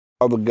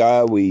Father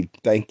God, we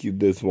thank you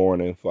this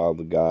morning,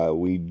 Father God.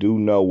 We do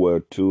know where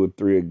two or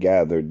three are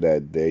gathered,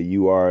 that there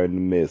you are in the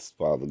midst,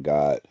 Father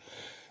God.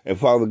 And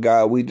Father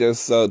God, we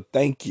just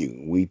thank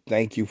you. We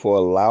thank you for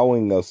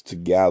allowing us to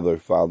gather,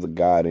 Father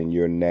God, in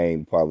your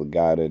name, Father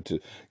God, and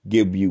to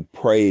give you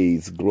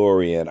praise,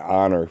 glory, and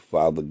honor,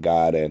 Father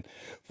God. And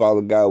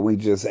Father God, we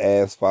just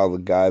ask, Father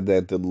God,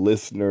 that the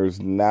listeners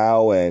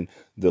now and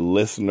the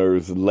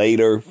listeners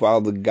later,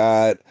 Father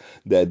God,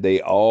 that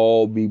they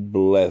all be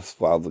blessed,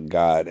 Father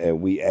God. And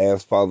we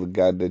ask, Father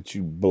God, that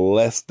you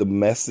bless the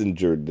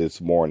messenger this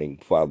morning,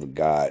 Father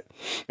God.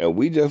 And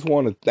we just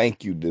want to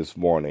thank you this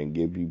morning,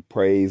 give you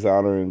praise,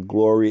 honor, and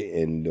glory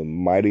in the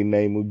mighty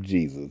name of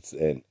Jesus.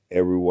 And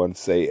everyone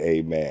say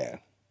amen.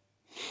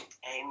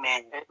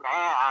 Amen.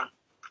 Amen.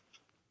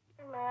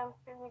 Amen.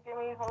 Can you give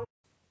me hope?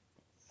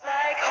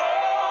 Like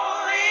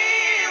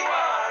holy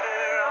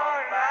water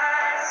on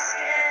my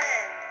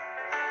skin.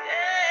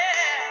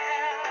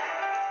 Yeah.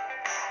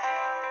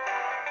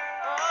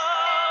 Oh.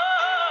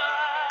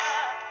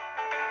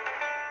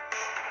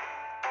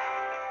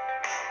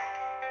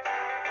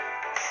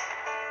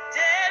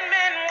 Dead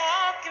men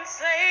walking,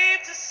 slave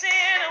to sin.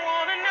 I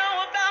wanna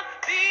know about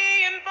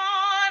being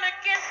born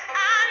again.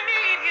 I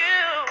need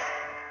you.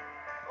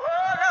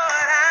 Oh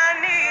Lord, I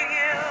need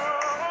you.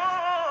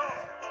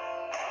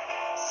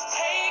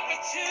 Take me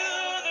to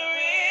the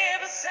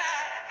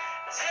riverside.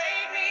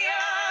 Take me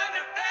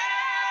under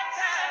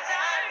baptized.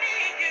 I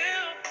need you.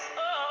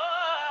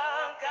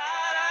 Oh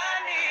God, I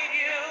need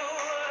you.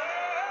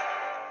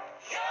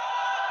 Your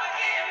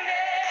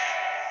forgiveness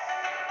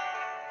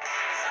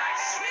is like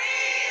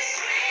sweet,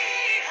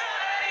 sweet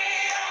honey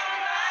on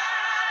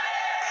my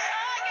lips.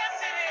 Oh, yes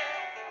it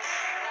is.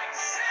 Like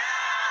the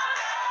sound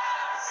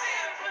of a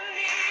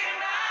symphony in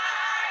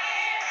my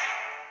ear.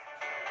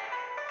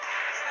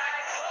 It's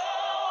like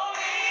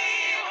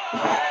holy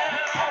water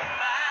on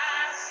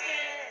my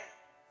skin.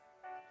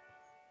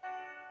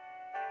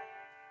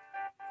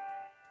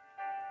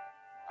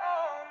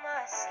 On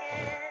my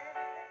skin.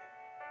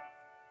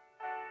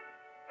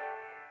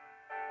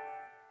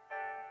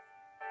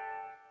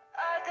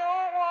 I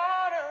don't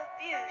want to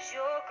abuse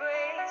your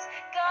grace.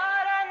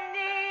 God, I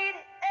need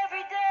it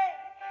every day.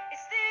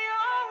 It's the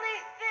only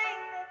thing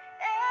that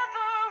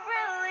ever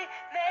really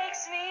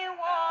makes me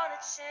want to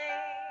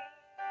change.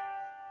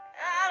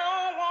 I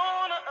don't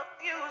want to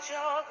abuse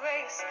your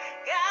grace.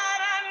 God,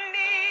 I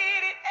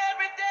need it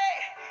every day.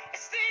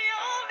 It's the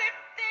only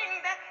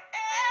thing that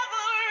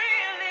ever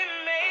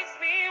really makes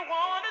me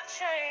want to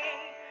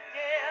change.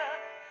 Yeah.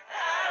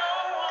 I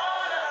don't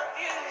want to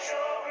abuse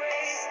your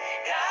grace.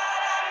 God,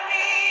 I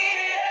need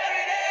it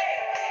every day.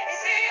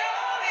 It's the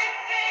only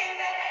thing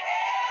that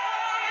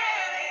ever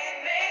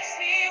really makes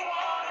me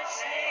want to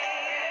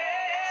change.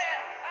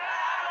 Yeah.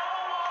 I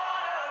don't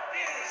want to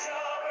abuse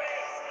your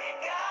grace.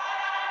 God,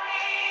 I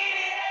need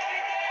it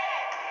every day.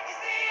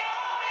 It's the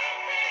only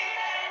thing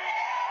that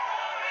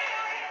ever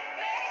really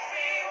makes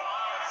me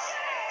want to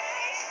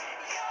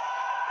change. Your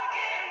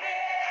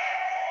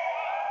forgiveness,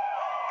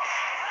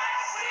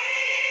 like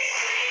sweet,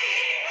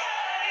 sweet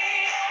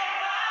honey on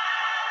my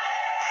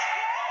lips.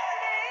 Yes,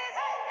 it is.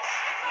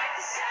 It's like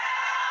the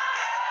sound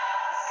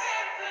of a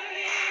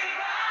symphony in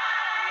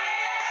my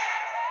ear.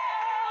 It's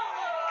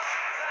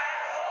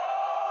like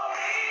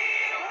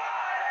holy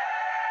water.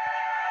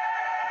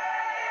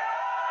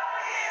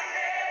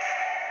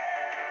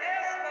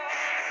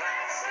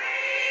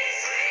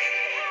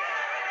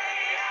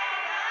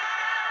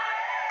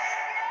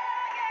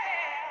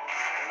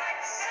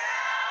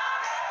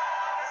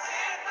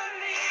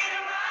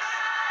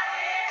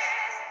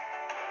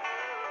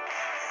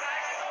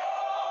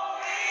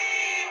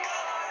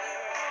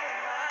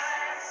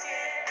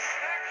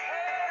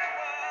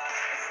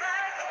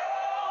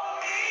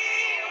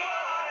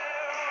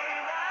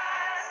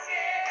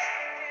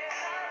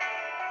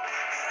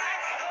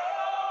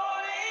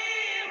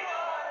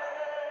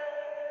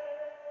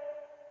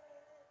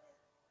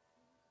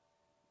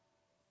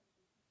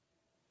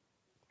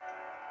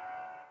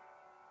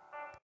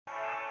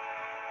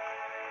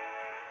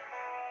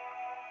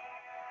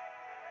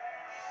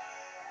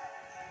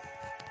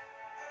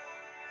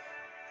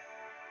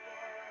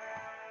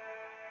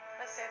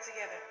 Let's say it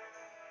together.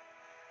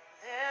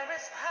 There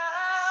is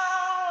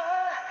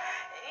power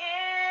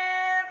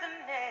in the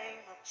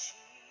name of Jesus.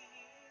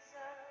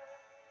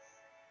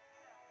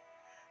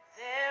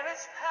 There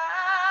is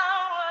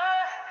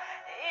power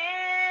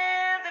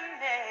in the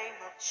name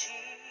of Jesus.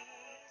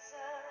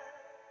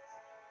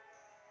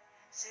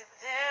 Say,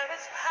 there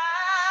is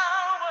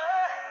power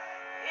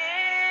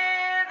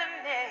in the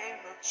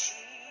name of Jesus.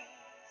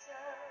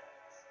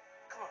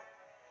 Come on.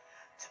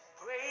 To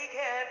break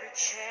every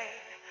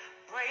chain,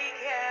 break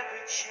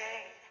every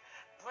chain,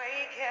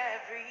 break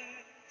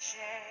every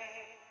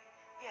chain.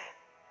 Yeah.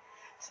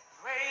 To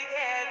break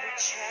every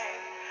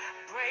chain,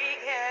 break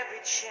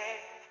every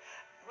chain,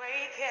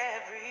 break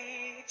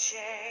every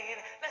chain.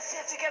 Let's say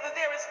it together.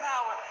 There is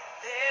power.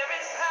 There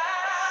is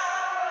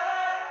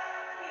power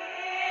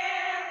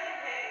in the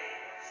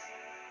name of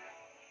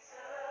Jesus.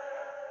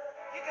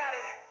 You got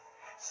it.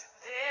 So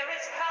there is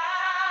is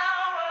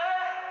power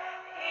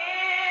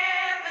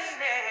in the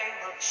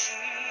name of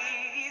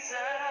Jesus.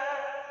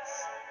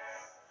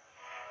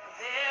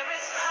 There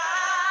is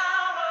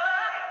power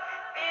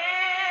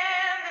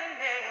in the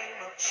name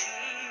of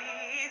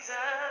Jesus.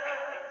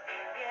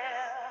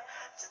 Yeah.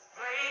 To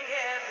break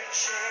every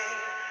chain,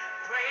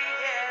 break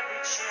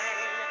every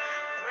chain,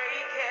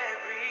 break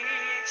every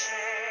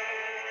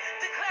chain.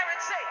 Declare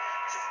it, say,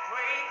 to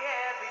break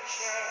every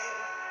chain,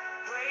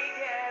 break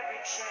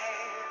every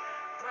chain,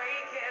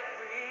 break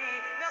every.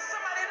 Now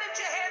somebody lift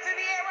your hands in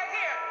the air right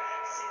here.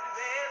 See,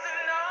 there's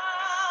an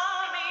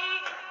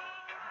army.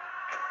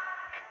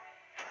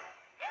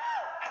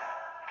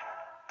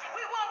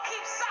 We won't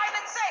keep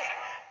silent. Say,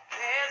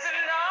 there's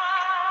an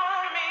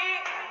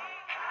army.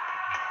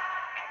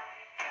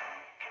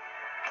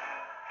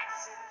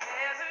 Say,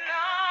 there's an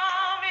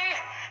army.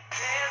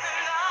 There's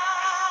an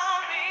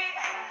army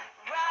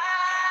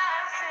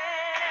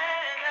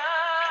rising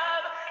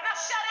up. Now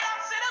shout it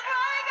out. Say, to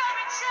break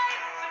every chain.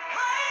 To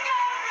break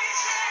every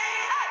chain.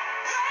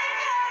 Break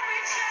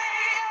every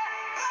chain.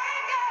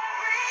 Break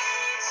every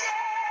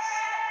chain.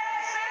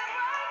 Say, to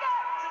break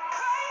up. To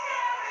break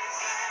every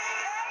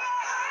chain.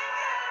 Break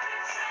every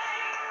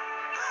chain.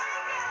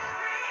 Break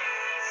every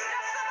chain.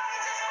 Now somebody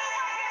just move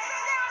right here. Say,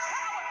 there is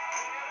power.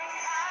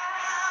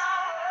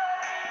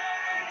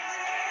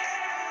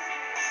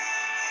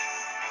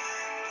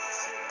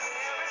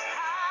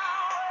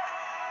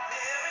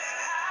 There is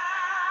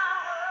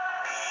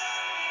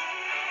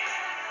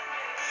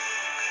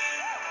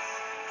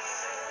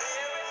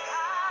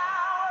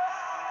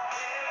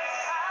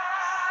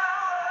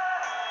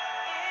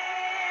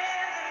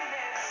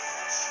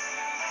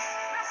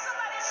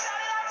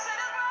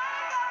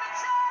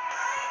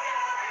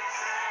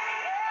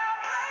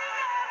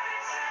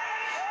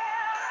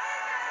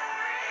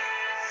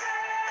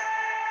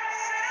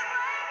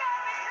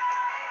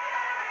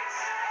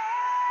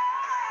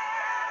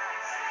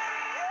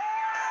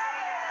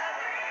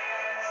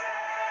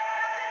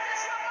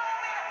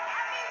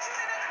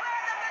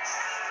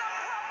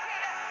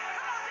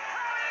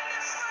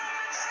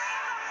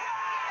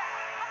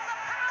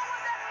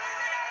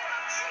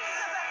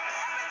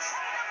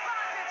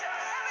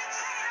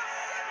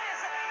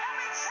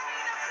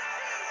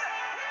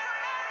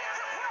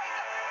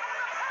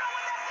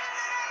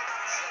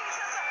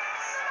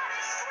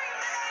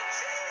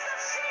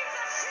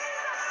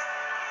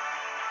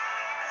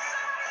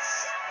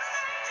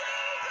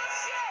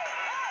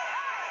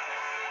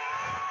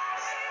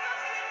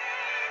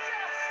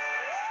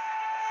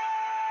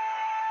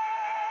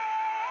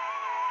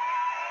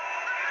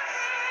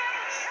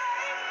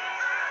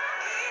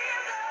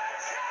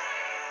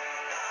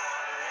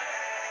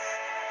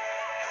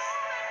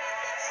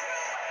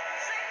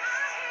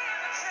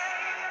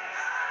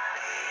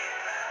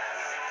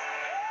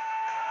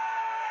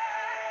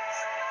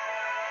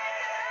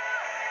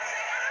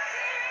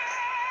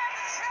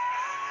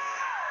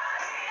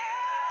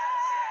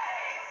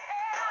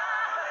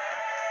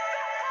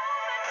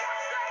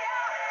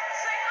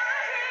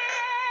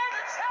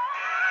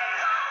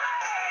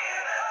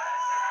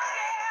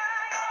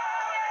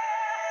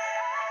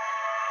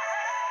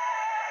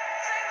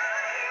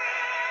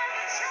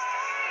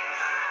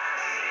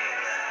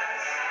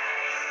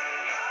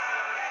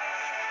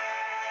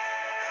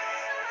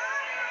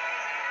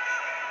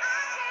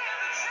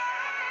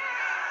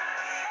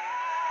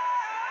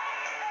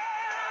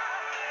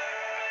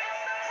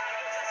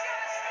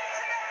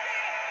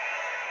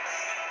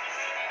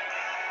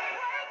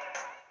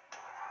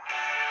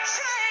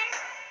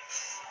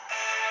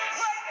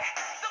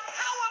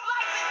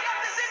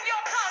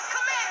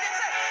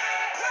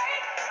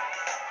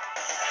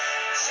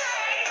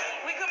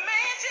we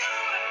command you to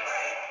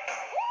break.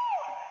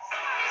 Woo!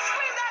 Somebody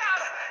scream that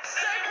out.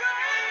 Say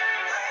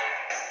break.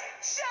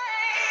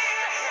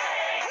 Chain.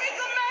 We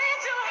command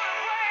you to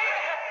break.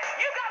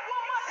 You got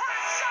one more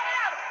time. Shout it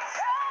out.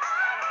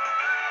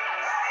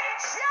 Break.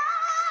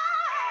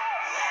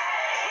 Chain.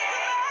 We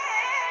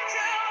command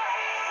you to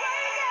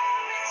break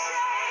every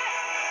chain.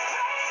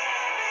 Break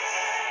every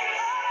chain.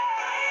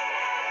 Break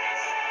every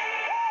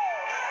chain.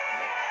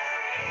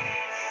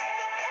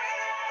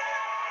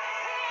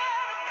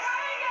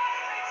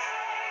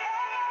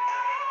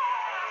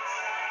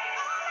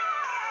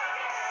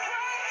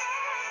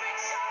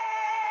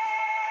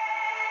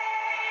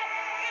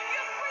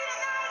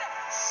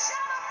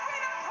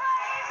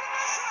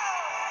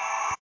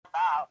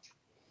 About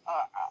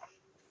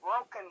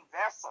broken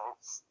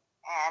vessels,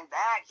 and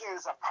that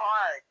is a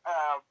part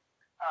of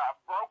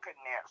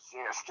brokenness,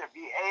 is to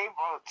be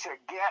able to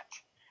get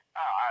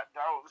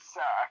those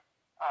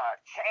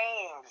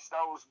chains,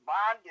 those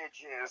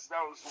bondages,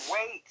 those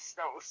weights,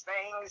 those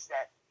things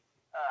that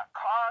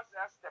cause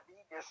us to be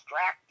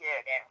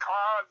distracted and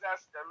cause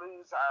us to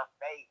lose our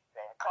faith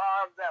and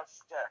cause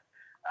us to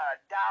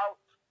doubt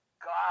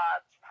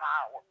God's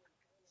power.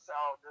 So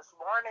this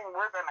morning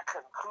we're going to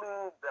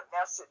conclude the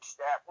message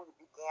that we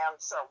began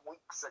some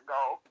weeks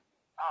ago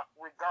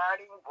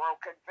regarding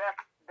broken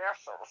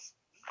vessels.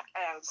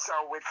 And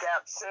so with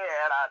that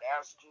said, I'd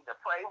ask you to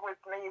pray with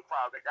me.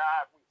 Father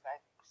God, we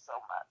thank you so so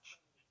much.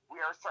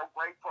 We are so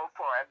grateful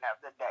for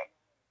another day.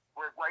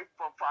 We're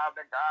grateful,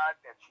 Father God,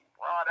 that you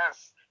brought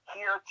us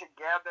here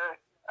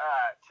together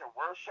to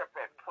worship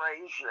and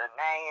praise your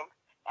name.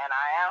 And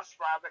I ask,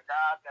 Father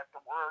God, that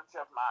the words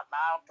of my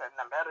mouth and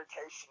the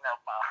meditation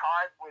of my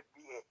heart would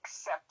be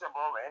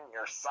acceptable in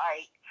your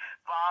sight.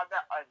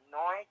 Father,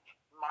 anoint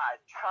my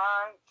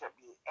tongue to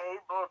be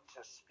able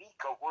to speak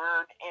a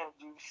word in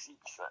due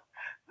season.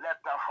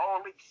 Let the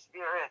Holy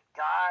Spirit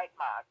guide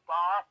my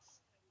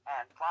thoughts.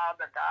 And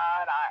Father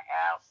God, I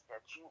ask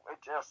that you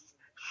would just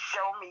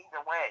show me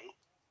the way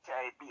to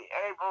be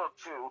able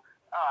to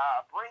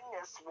bring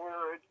this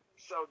word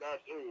so that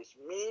it is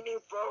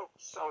meaningful,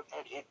 so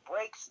that it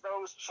breaks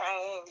those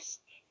chains,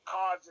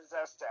 causes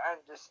us to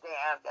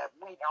understand that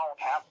we don't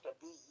have to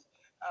be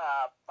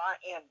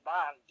in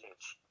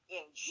bondage.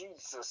 In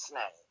Jesus'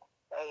 name,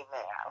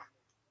 amen.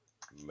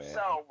 Man.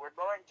 So we're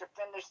going to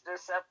finish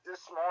this up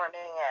this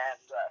morning,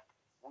 and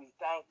we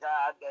thank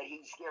God that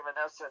he's given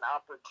us an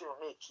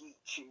opportunity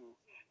to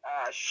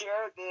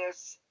share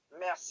this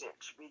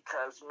message,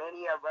 because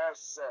many of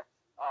us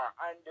are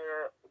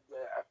under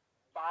the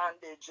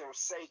bondage of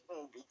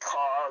Satan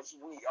because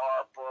we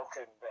are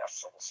broken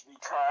vessels,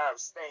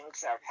 because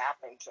things have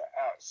happened to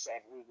us and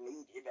we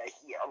needed a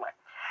healing.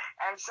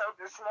 And so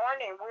this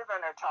morning we're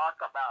going to talk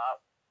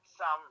about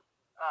some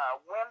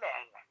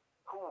women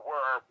who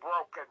were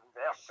broken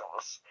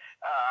vessels.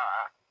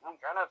 We're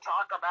going to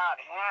talk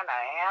about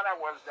Hannah. Hannah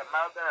was the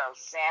mother of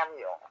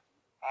Samuel,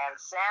 and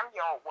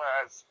Samuel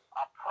was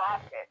a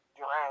prophet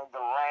during the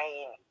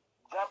reign,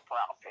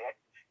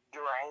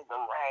 during the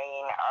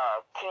reign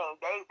of King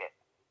David.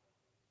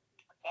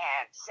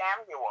 And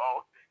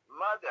Samuel's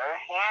mother,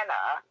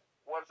 Hannah,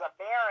 was a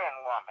barren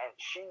woman.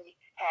 She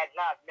had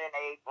not been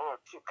able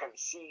to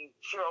conceive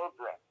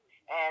children.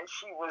 And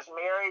she was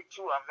married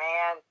to a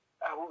man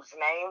whose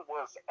name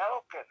was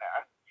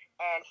Elkanah.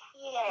 And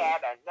he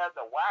had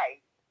another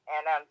wife.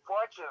 And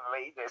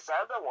unfortunately, this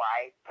other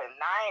wife,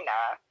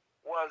 Peninnah,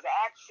 was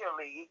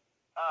actually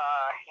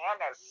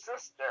Hannah's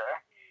sister.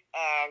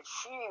 And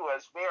she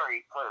was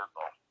very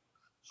fertile.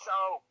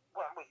 So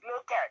when we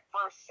look at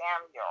 1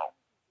 Samuel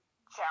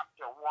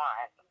chapter 1,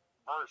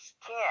 verse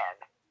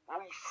 10,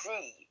 we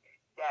see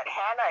that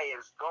Hannah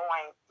is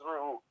going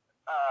through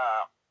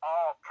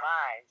all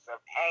kinds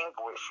of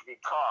anguish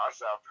because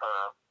of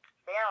her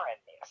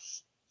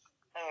barrenness.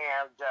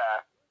 And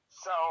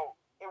so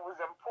it was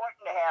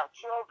important to have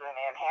children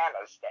in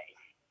Hannah's day.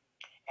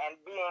 And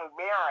being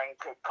barren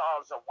could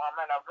cause a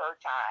woman of her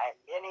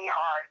time many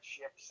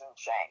hardships and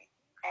shame.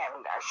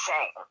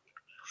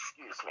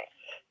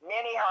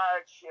 Many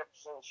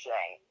hardships and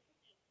shame.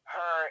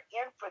 Her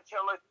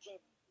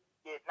infertility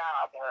did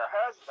not her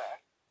husband,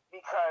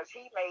 because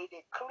he made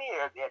it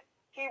clear that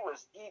he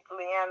was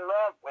deeply in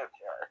love with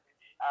her,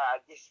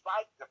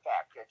 despite the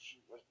fact that she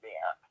was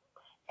barren.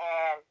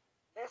 And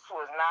this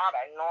was not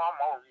a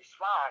normal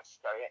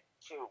response to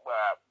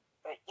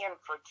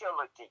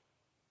infertility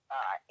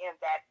in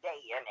that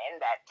day and in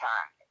that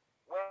time.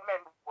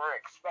 Women were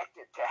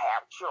expected to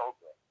have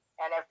children,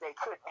 and if they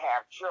couldn't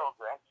have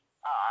children,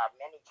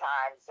 many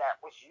times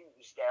that was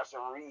used as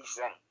a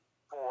reason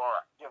for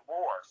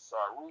divorce,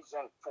 or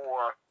reason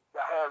for the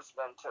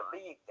husband to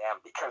leave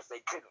them because they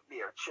couldn't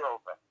bear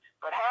children.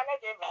 But Hannah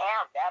didn't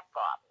have that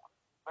problem.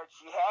 But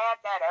she had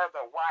that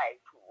other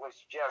wife who was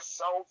just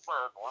so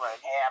fertile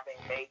and having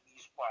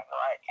babies one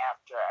right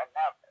after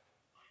another.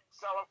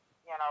 So,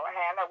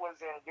 Hannah was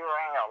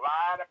enduring a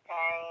lot of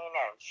pain,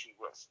 and she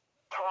was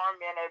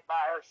tormented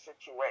by her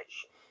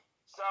situation.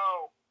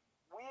 So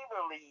we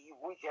believe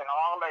we can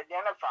all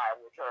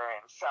identify with her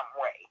in some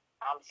way.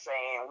 I'm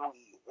saying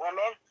we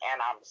women,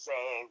 and I'm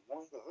saying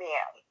we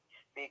men,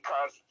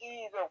 because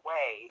either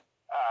way,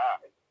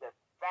 the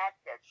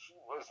fact that she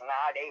was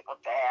not able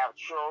to have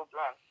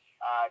children,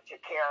 to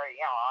carry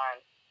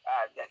on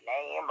the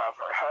name of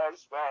her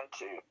husband,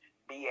 to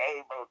be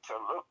able to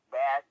look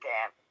back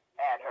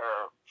at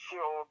her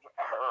children,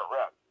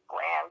 her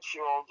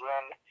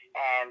grandchildren,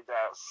 and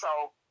so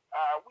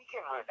we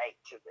can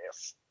relate to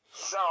this.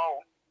 So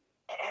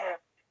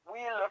we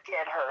look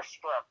at her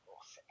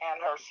struggles, and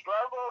her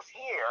struggles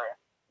here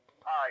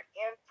are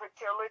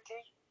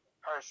infertility.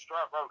 Her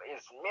struggle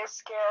is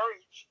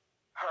miscarriage.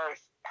 Her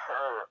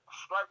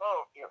struggle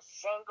is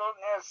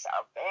singleness,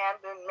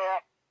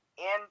 abandonment,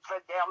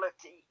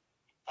 infidelity,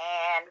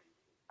 and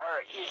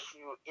her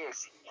issue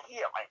is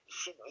healing.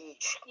 She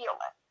needs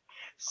healing.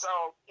 So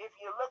if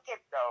you look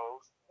at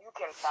those, you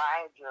can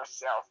find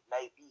yourself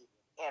maybe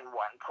in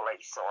one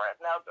place or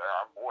another,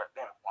 or more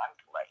than one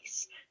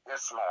place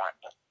this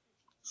morning.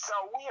 So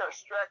we are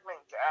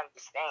struggling to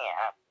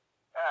understand,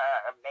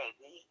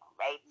 maybe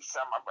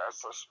some of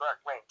us are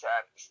struggling to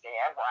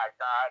understand why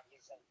God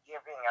isn't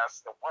giving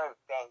us the one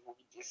thing we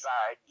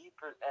desire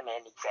deeper than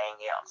anything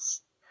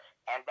else.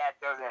 And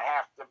that doesn't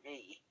have to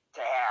be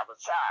to have a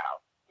child.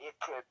 It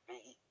could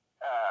be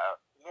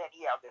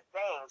many other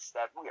things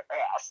that we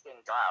are asking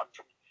God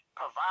to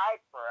provide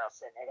for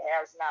us, and it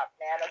has not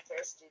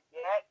manifested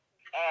yet.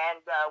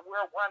 And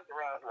we're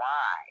wondering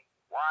why.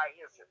 why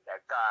is it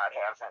that God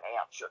hasn't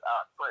answered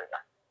our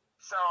prayer?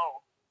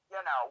 So,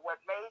 what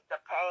made the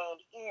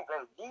pain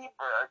even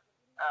deeper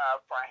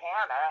for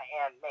Hannah,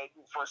 and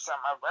maybe for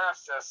some of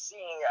us, is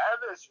seeing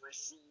others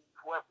receive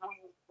what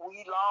we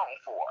long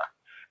for.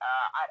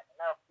 I don't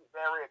know if you've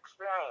ever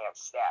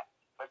experienced that,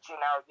 but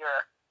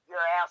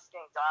you're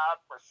asking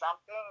God for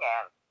something,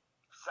 and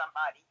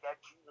somebody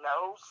that you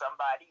know,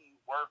 somebody you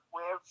work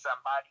with,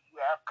 somebody you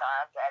have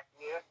contact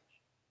with,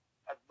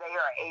 they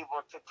are able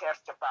to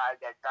testify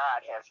that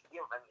God has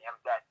given them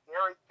that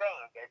very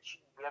thing that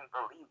you've been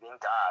believing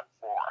God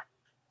for.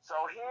 So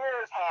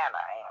here's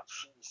Hannah, and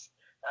she's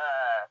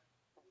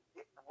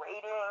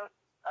waiting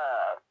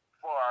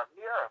for a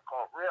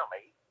miracle,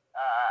 really,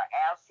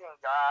 asking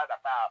God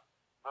about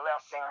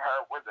blessing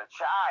her with a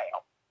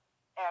child.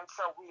 And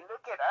so we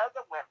look at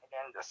other women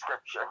in the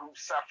scripture who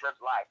suffered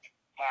like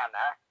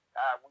Hannah.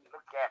 We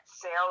look at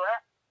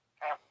Sarah,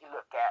 and we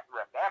look at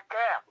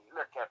Rebecca, and we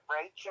look at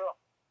Rachel.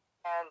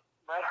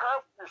 But her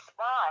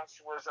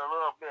response was a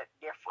little bit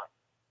different.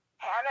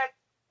 Hannah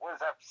was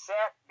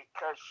upset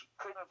because she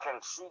couldn't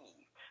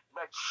conceive,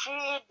 but she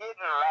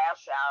didn't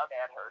lash out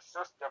at her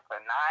sister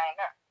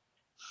Peninnah.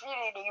 She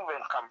didn't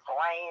even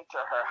complain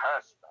to her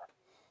husband.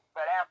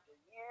 But after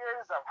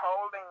years of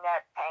holding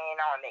that pain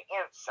on the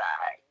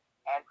inside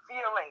and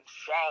feeling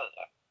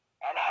shame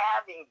and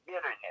having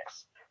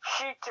bitterness,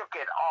 she took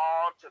it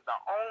all to the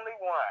only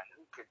one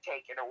who could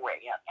take it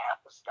away, and that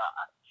was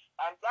God.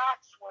 And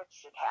that's what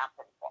should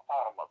happen for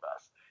all of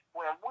us.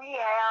 When we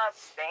have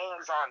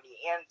things on the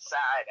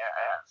inside of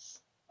us,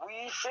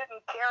 we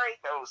shouldn't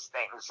carry those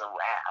things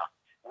around.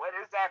 What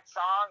is that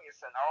song?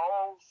 It's an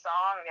old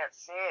song that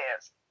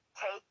says,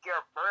 take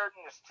your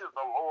burdens to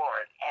the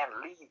Lord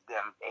and leave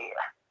them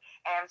there.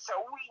 And so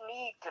we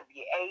need to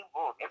be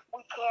able, if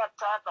we can't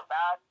talk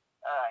about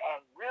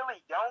and really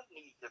don't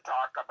need to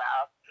talk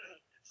about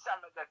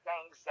some of the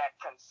things that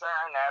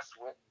concern us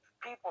with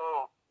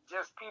people,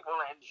 just people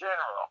in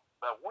general,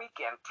 but we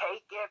can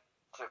take it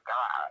to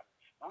God.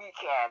 We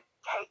can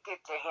take it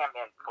to Him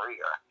in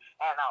prayer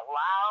and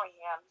allow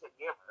Him to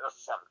give us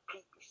some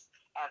peace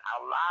and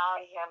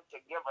allow Him to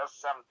give us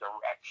some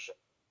direction.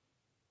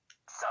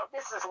 So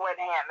this is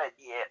what Hannah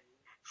did.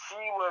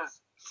 She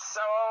was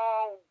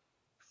so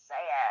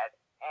sad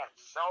and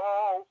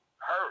so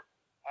hurt.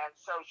 And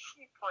so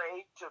she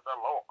prayed to the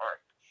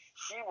Lord.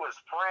 She was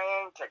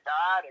praying to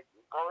God. If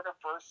you go to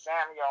 1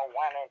 Samuel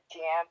 1 and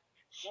 10,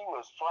 she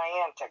was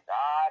praying to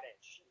God and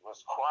she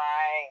was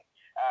crying.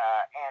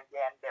 And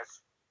then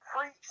this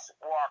priest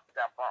walked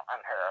up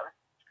on her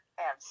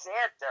and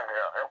said to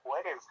her,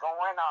 what is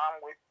going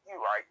on with you?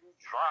 Are you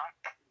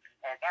drunk?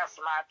 And that's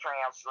my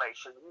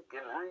translation. You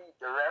can read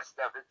the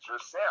rest of it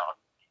yourself.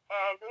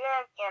 And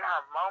then in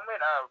her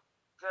moment of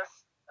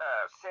just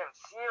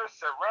sincere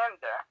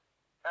surrender,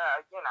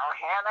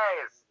 Hannah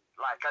is,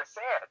 like I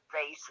said,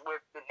 faced with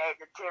the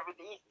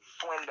negativity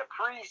when the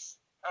priest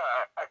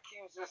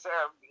accuses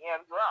her of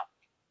being drunk.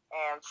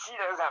 And she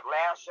doesn't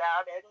lash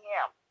out at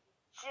him.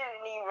 She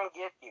didn't even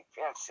get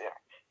defensive,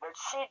 but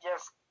she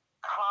just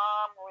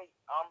calmly,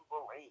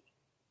 humbly,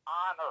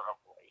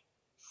 honorably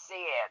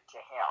said to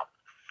him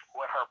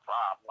what her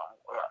problem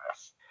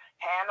was.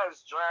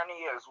 Hannah's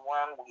journey is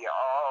one we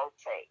all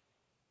take.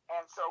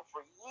 And so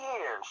for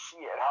years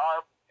she had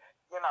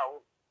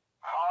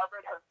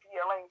harbored her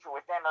feelings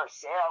within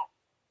herself.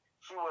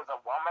 She was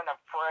a woman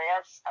of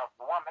prayer, a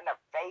woman of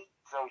faith,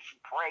 so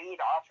she prayed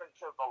often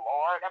to the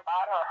Lord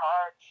about her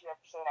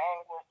hardships and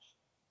anguish.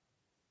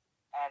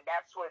 And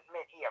that's what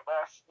many of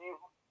us do.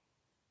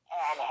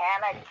 And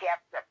Hannah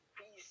kept the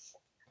peace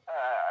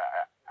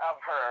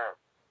of her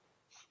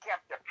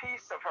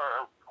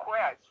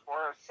request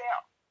for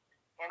herself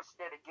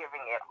instead of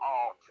giving it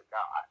all to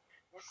God.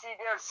 You see,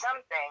 there's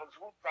some things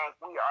we think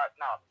we ought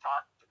not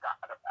talk to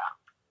God about.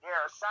 There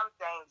are some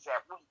things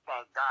that we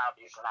think God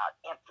is not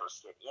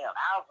interested in.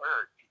 I've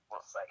heard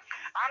people say,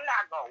 I'm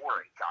not going to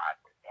worry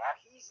God with that.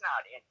 He's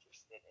not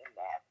interested in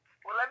that.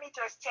 Well, let me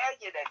just tell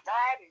you that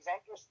God is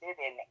interested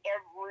in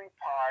every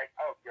part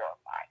of your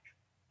life,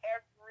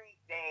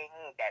 everything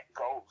that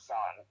goes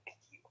on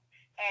with you.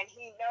 And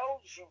He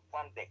knows you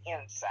from the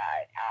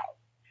inside out.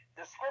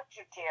 The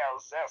scripture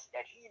tells us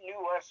that He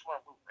knew us when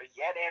we were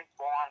yet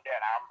unformed in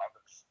our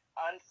mother's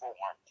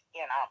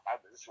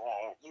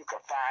womb. You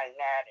can find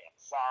that in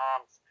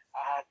Psalms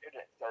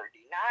 139,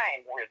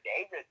 where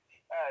David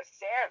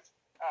says,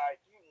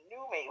 you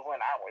knew me when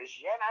I was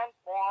yet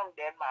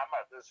unformed in my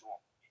mother's womb.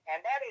 And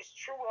that is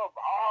true of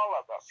all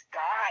of us.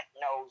 God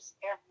knows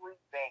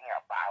everything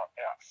about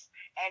us.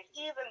 And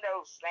even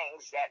those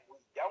things that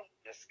we don't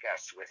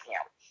discuss with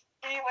Him,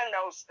 even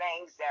those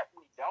things that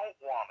we don't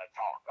want to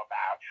talk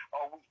about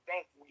or we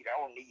think we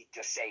don't need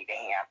to say to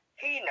Him,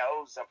 He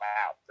knows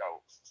about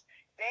those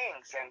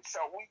things. And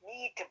so we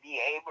need to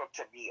be able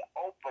to be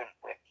open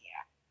with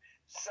Him.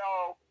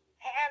 So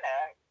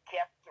Hannah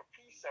kept a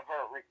piece of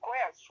her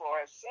request for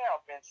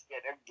herself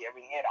instead of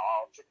giving it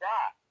all to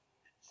God.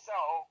 So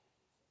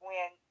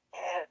when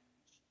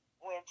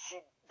she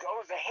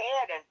goes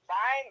ahead and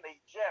finally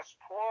just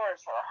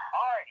pours her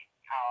heart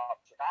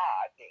out to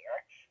God there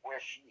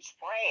where she's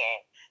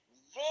praying.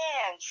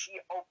 Then she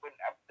opened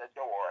up the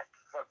door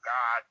for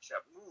God to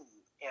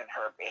move in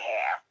her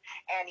behalf.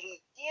 And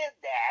he did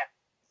that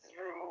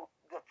through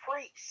the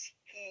priest.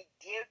 He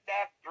did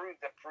that through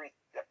the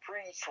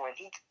priest when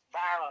he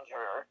found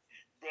her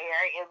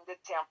there in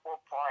the temple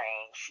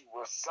praying. She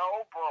was so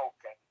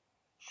broken.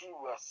 She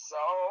was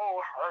so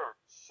hurt,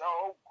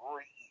 so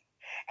grieved.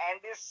 And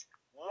this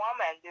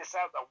woman, this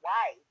other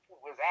wife, who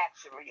was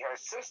actually her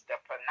sister,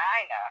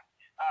 Penina,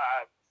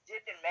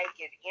 didn't make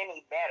it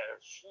any better.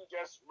 She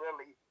just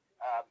really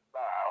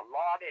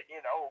lauded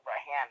it over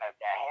Hannah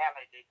that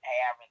Hannah didn't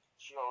have any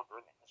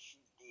children, and she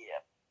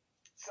did.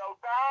 So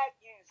God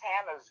used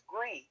Hannah's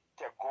grief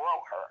to grow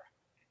her.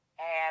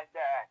 And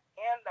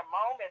in the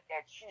moment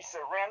that she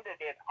surrendered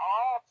it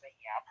all to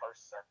him, her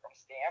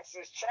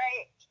circumstances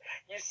changed.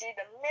 You see,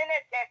 the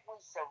minute that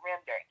we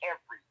surrender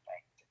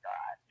everything to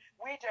God,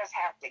 we just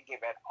have to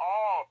give it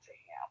all to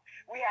him.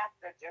 We have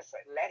to just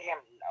let him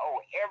know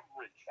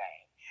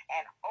everything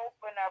and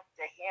open up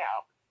to him.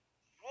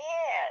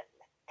 Then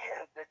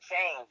the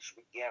change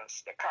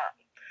begins to come.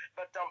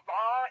 But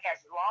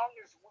as long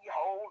as we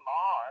hold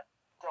on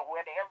to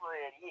whatever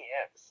it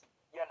is,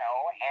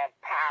 and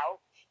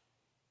pout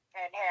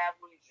and have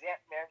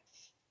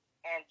resentments,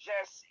 and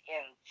just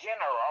in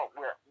general,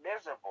 we're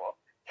miserable,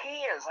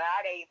 he is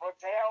not able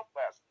to help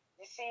us.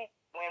 You see,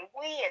 when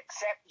we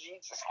accept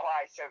Jesus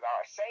Christ as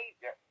our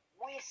Savior,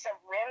 we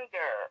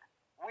surrender.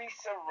 We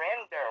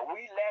surrender.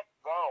 We let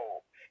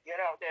go.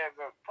 There's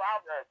a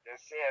proverb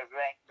that says,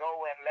 let go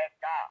and let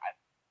God.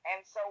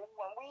 And so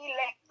when we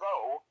let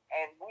go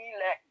and we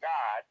let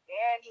God,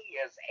 then he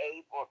is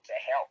able to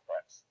help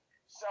us.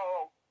 So,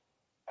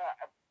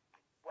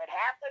 what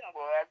happened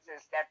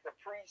is that the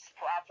priest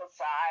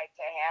prophesied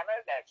to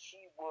Hannah that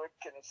she would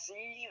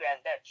conceive and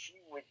that she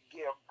would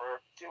give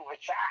birth to a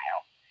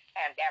child.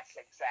 And that's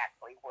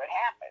exactly what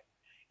happened.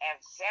 And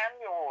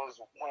Samuel,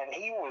 when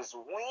he was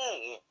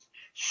weaned,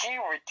 she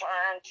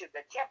returned to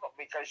the temple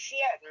because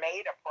she had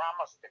made a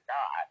promise to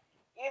God.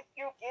 If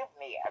you give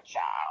me a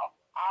child,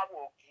 I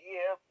will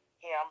give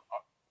him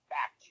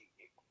back to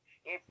you.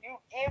 If you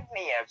give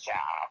me a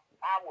child,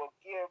 I will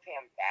give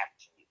him back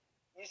to you.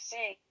 You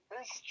see,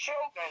 these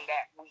children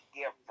that we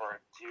give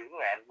birth to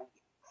and we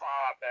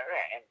father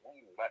and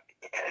we,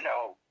 and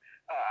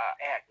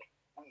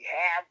we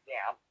have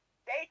them,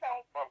 they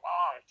don't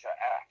belong to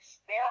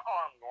us. They're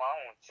on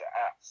loan to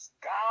us.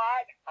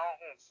 God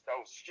owns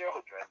those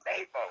children.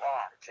 They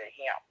belong to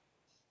him.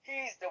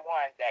 He's the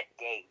one that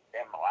gave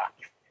them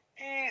life.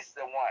 He's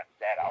the one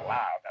that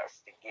allowed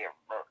us to give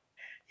birth.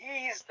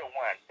 He's the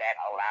one that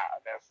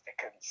allowed us to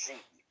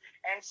conceive.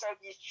 And so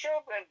these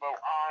children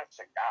belong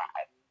to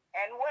God.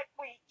 And what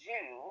we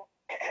do,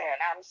 and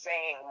I'm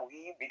saying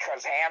we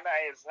because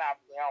Hannah is not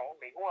the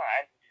only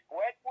one,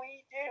 what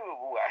we do,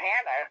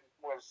 Hannah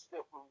was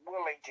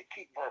willing to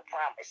keep her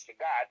promise to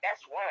God.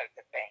 That's one of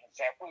the things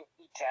that we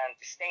need to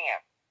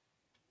understand,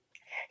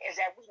 is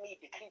that we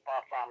need to keep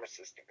our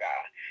promises to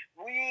God.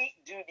 We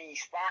do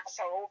these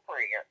foxhole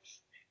prayers.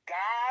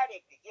 God,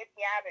 if you get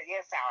me out of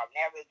this, I'll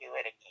never do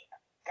it again.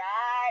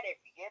 God, if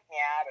you get me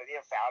out of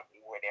this, I'll do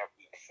whatever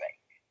you say.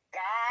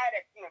 God,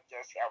 if you'll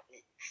just help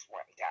me this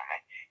one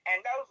time.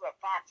 And those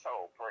are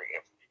foxhole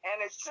prayers.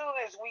 And as soon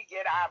as we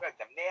get out of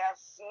the mess,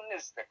 as soon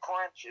as the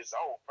crunch is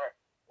over,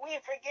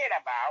 we forget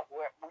about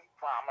what we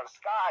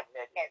promised God.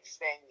 And the next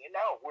thing you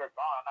know, we're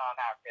going on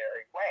our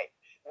merry way.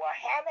 Well,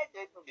 Hannah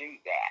didn't do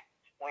that.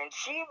 When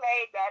she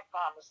made that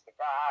promise to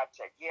God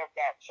to give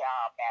that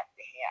child back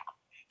to him,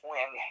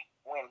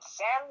 when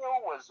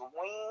Samuel was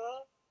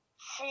weaned,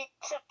 she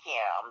took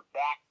him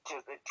back to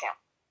the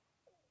temple.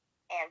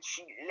 And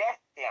she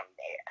left them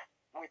there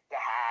with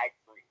the high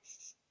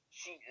priest.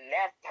 She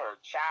left her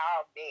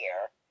child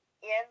there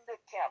in the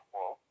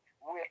temple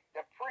with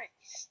the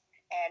priest.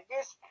 And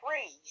this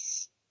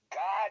priest,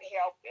 God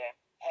help him,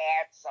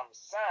 had some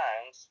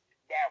sons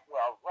that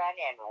were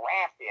running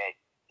rampant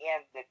in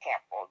the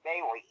temple.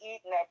 They were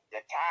eating up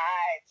the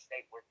tithes.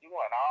 They were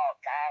doing all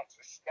kinds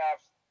of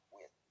stuff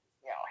with,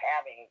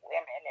 having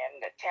women in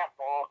the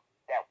temple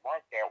that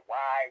weren't their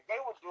wives. They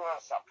were doing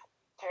some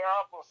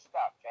terrible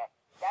stuff. And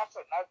that's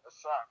another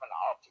sermon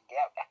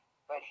altogether.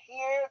 But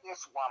here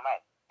this woman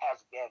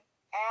has been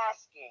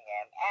asking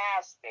and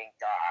asking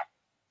God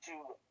to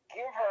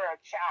give her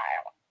a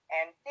child.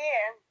 And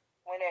then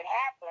when it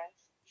happens,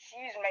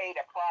 she's made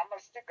a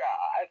promise to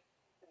God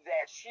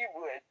that she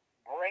would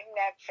bring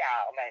that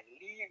child and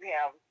leave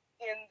him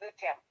in the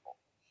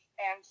temple.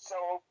 And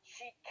so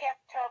she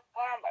kept her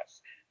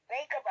promise.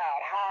 Think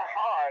about how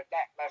hard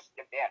that must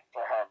have been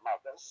for her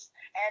mothers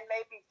and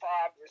maybe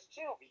fathers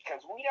too,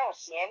 because we don't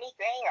see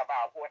anything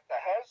about what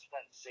the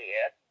husband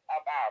said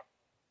about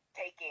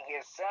taking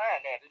his son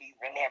and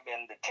leaving him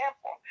in the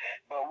temple.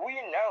 But we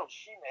know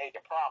she made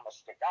a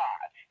promise to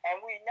God. And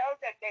we know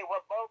that they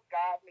were both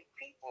godly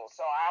people.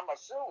 So I'm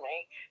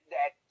assuming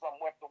that from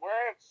what the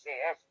word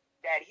says,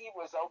 that he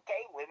was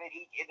okay with it.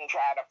 He didn't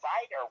try to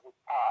fight her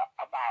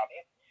about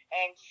it.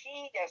 And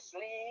she just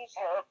leaves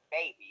her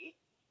baby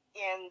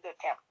in the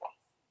temple.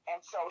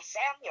 And so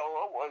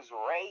Samuel was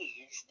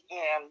raised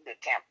in the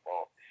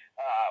temple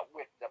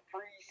with the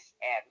priests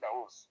and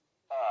those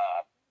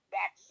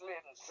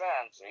backslidden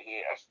sons of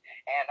his.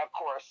 And of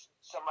course,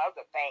 some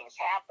other things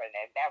happen,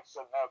 and that's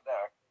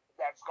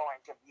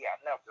going to be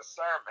another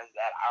sermon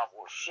that I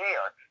will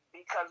share,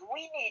 because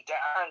we need to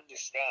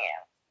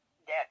understand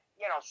that,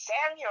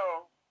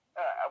 Samuel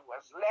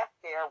was left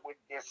there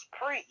with this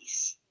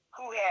priest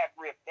who had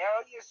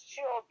rebellious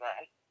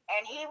children,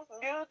 and he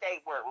knew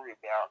they were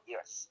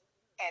rebellious.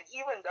 And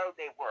even though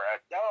they were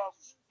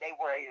adults, they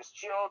were his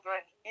children.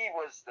 He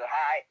was the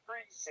high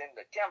priest in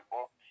the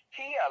temple.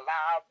 He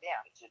allowed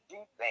them to do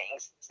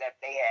things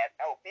that they had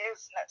no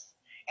business,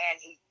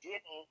 and he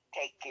didn't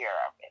take care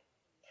of it.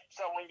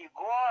 So when you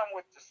go on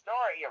with the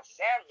story of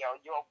Samuel,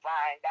 you'll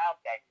find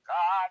out that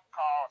God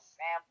called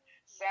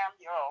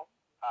Samuel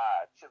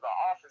to the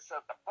office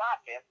of the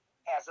prophet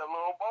as a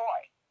little boy.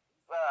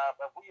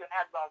 But we're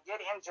not going to get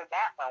into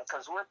that one,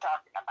 because we're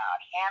talking about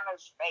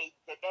Hannah's faith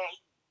today.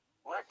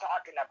 We're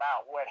talking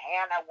about what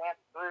Hannah went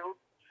through.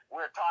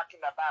 We're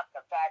talking about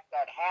the fact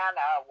that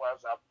Hannah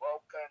was a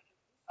broken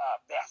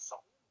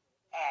vessel.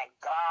 And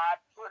God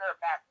put her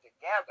back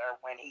together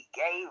when he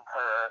gave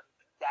her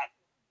that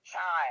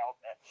child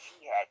that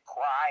she had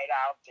cried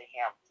out to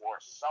him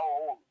for so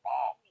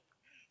long.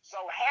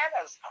 So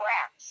Hannah's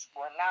cracks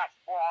were not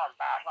formed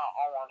by her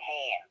own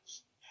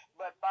hands,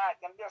 but by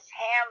the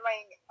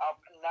mishandling of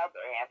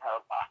another in her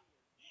life.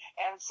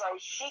 And so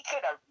she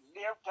could have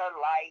lived her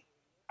life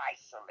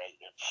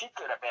isolated. She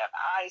could have been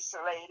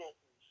isolated,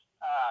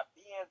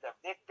 being the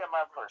victim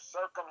of her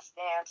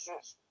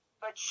circumstances,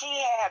 but she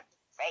had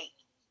faith.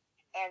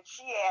 And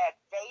she had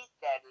faith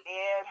that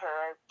led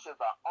her to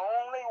the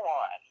only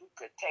one who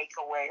could take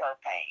away her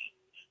pain,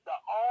 the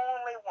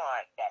only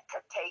one that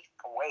could take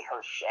away her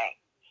shame,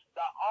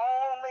 the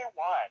only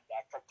one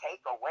that could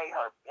take away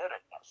her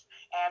bitterness,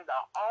 and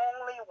the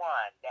only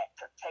one that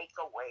could take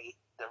away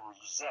the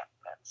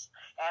resentments.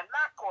 And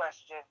my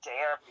question to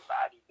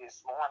everybody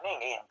this morning,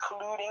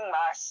 including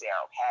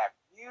myself, have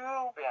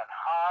you been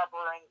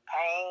harboring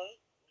pain,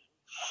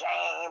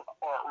 shame,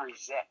 or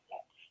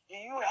resentment? Do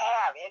you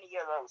have any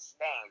of those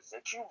things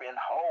that you've been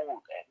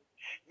holding?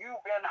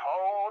 You've been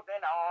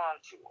holding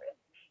on to it.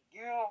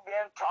 You've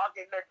been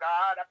talking to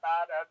God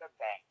about other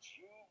things.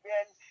 You've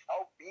been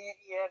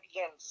obedient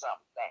in some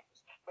things.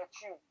 But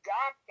you've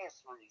got this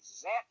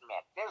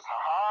resentment, this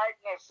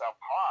hardness of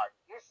heart,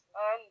 this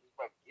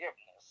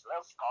unforgiveness.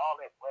 Let's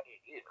call it what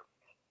it is.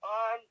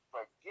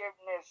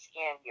 Unforgiveness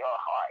in your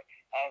heart.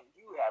 And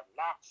you have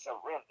not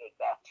surrendered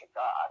that to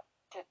God.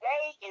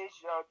 Today is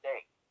your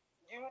day.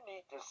 You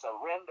need to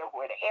surrender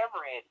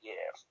whatever it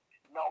is,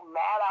 no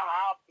matter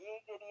how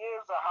big it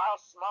is or how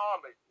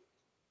small it is.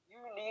 You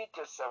need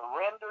to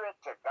surrender it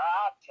to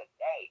God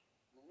today.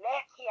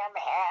 Let him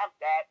have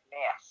that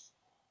mess.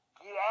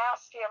 You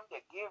ask him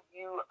to give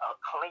you a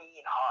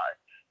clean heart,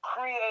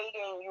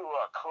 creating you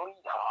a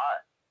clean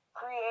heart,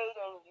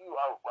 creating you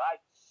a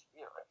right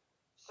spirit,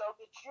 so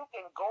that you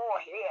can go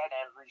ahead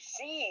and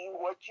receive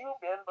what you've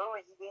been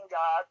believing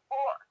God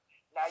for.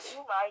 Now,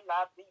 you might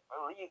not be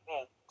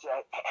believing to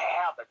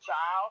have a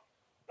child.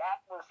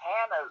 That was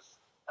Hannah's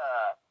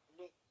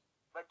need.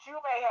 But you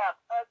may have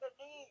other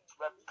needs.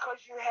 But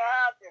because you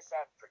have this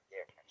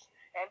unforgiveness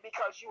and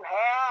because you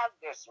have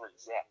this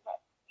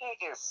resentment,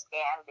 it is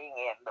standing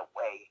in the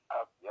way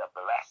of your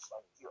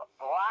blessing. You're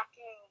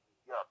blocking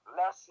your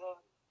blessing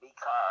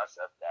because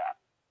of that.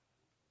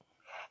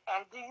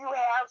 And do you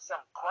have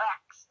some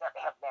cracks that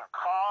have been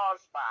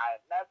caused by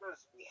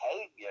another's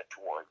behavior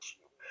towards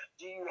you?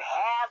 Do you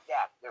have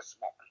that this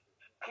morning?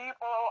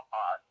 People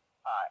are,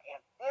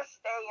 in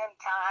this day and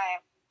time,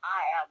 I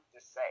have to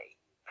say,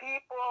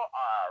 people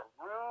are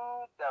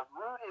rude, the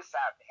rudest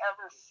I've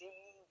ever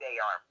seen. They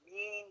are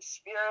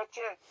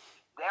mean-spirited.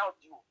 They'll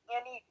do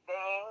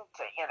anything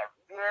to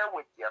interfere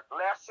with your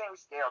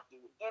blessings. They'll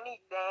do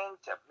anything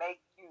to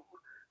make you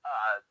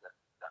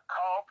the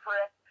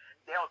culprit.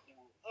 They'll do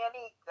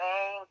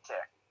anything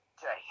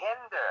to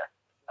hinder,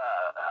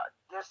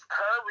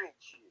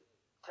 discourage you,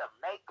 to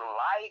make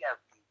light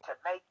of you, to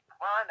make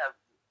fun of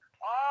you.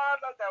 All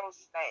of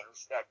those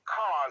things that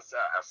cause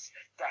us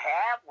to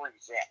have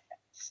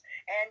resentments.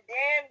 And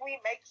then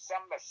we make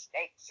some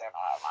mistakes in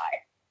our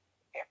life.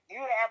 If you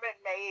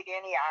haven't made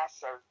any, I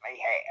certainly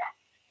have.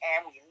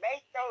 And we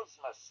make those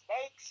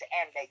mistakes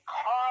and they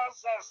cause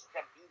us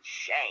to be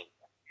shamed.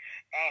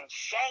 And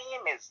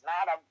shame is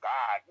not of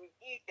God. We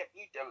need to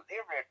be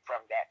delivered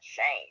from that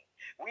shame.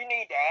 We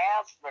need to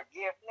ask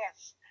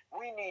forgiveness.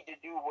 We need to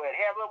do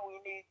whatever we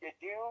need to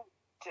do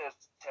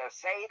to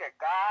say to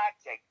God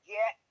to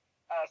get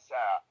us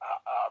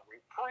a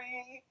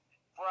reprieve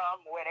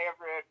from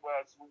whatever it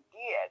was we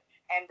did.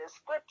 And the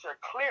scripture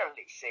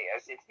clearly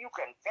says, if you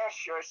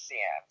confess your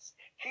sins,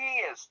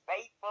 he is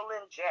faithful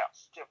and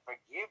just to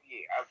forgive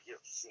you of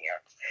your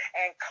sins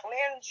and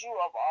cleanse you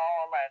of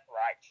all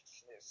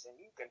unrighteousness. And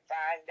you can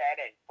find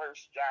that in 1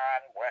 John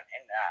 1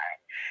 and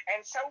 9.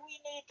 And so we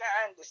need to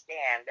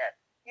understand that,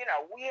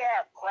 we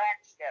have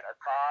cracks that are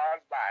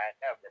caused by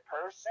another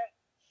person,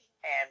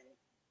 and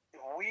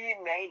we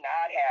may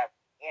not have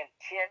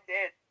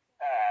intended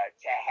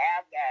to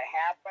have that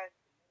happen,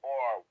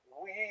 or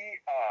we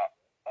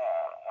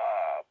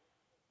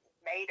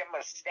made a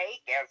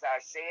mistake, as I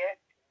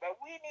said, but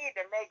we need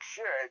to make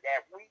sure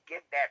that we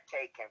get that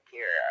taken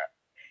care of.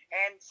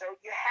 And so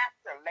you have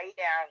to lay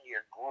down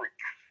your grief.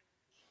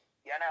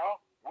 You know,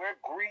 we're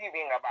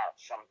grieving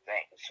about some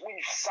things.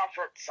 We've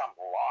suffered some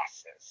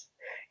losses,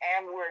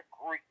 and we're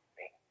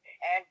grieving.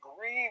 And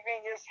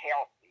grieving is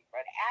healthy,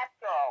 but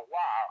after a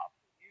while,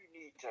 you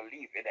need to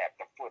leave it at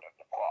the foot of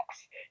the cross.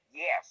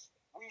 Yes,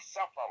 we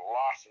suffer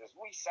losses.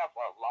 We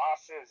suffer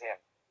losses in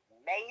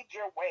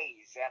major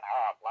ways in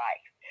our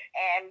life,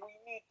 and we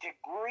need to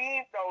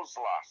grieve those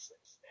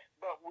losses,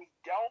 but we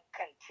don't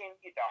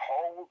continue to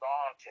hold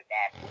on to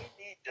that. We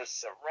need to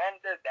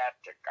surrender that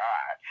to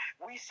God.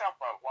 We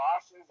suffer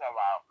losses of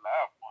our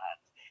loved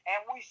ones,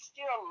 and we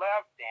still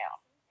love them,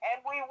 and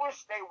we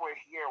wish they were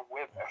here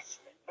with us,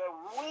 but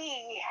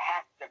we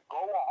have to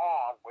go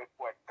on with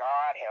what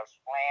God has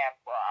planned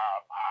for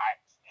our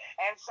lives.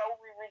 And so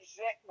we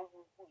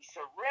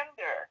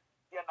surrender,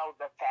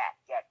 the fact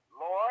that,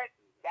 Lord,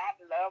 that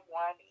loved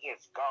one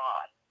is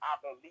gone. I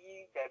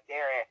believe that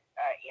they're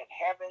in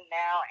heaven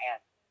now, and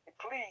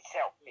please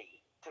help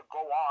me to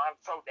go on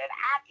so that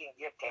I can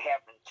get to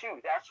heaven too.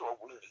 That's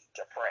what we need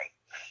to pray.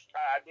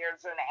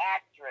 There's an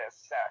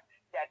actress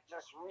that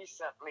just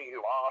recently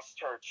lost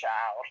her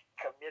child,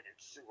 committed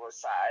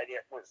suicide.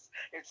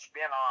 It's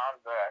been on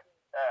the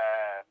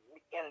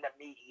in the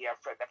media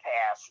for the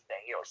past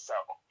day or so.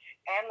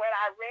 And when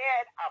I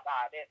read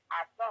about it,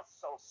 I felt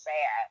so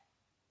sad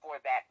for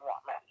that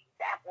woman.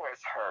 That was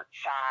her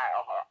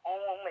child, her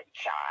only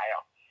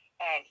child.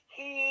 And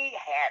he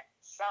had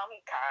some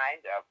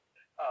kind of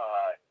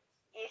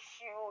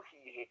issue.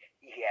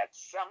 He had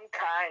some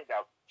kind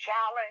of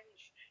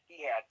challenge.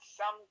 He had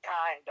some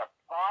kind of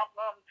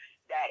problem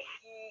that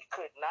he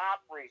could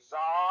not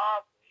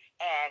resolve.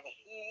 And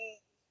he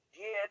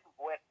did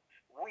what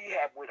we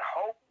would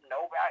hope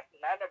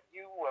none of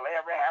you will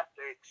ever have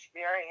to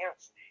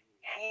experience.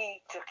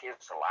 He took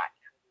his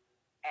life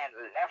and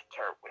left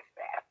her with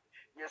that.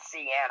 You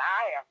see, and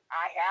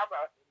I have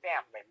a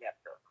family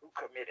member who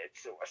committed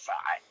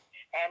suicide,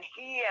 and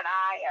he and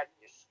I had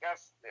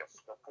discussed this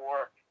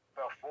before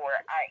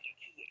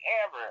he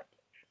ever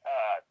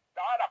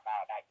thought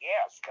about, I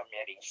guess,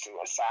 committing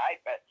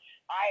suicide. But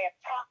I had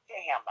talked to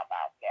him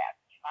about that.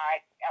 I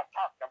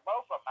talked to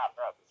both of my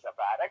brothers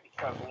about it,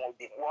 because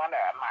one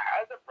of my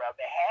other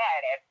brother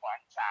had at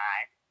one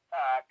time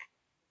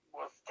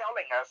was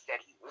telling us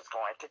that he was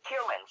going to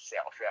kill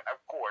himself. And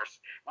of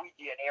course, we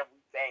did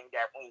everything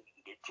that we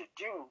needed to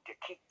do to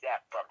keep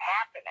that from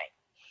happening.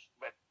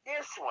 But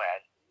this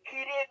one, he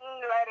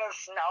didn't let us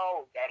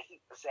know that he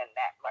was in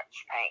that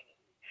much pain.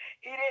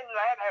 He didn't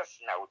let us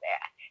know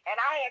that. And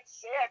I had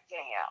said to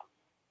him,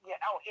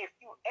 if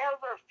you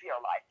ever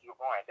feel like you're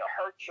going to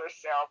hurt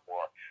yourself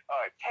or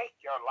take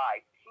your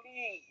life,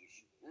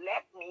 please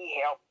let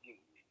me help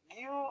you.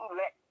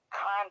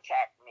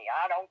 Contact me.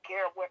 I don't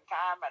care what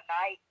time of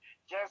night.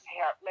 Just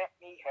let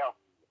me help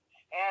you.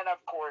 And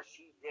of course,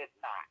 he did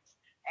not.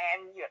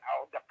 And,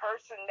 the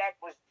person that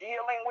was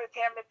dealing with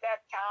him at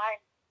that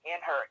time,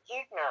 in her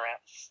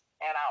ignorance,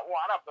 and I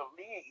want to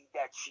believe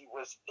that she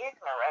was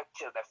ignorant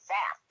to the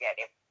fact that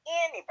if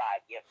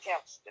anybody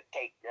attempts to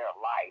take their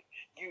life,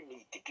 you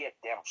need to get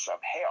them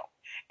some help.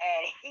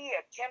 And he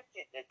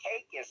attempted to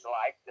take his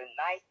life the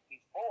night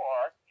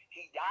before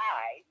he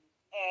died,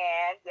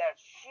 and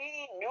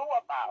she knew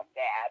about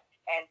that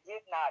and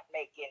did not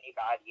make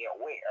anybody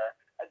aware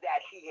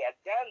that he had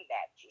done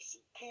that. You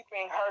see,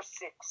 keeping her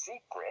sick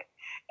secret,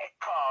 it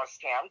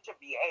caused him to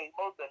be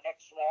able the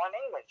next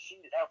morning when she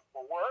left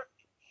for work,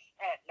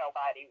 and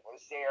nobody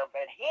was there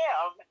but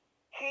him.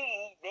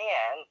 He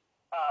then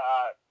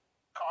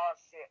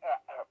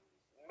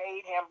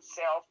made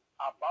himself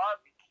a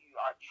barbecue,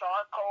 a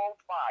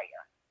charcoal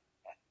fire,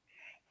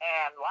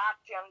 and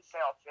locked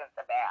himself in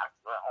the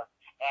bathroom,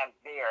 and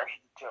there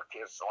he took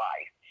his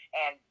life.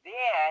 And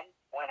then,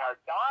 when her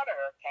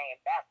daughter came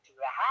back to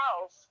the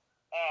house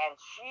and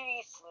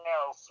she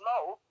smelled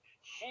smoke,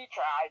 she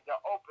tried to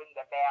open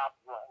the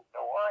bathroom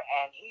door,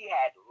 and he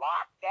had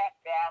locked that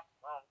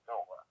bathroom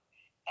door.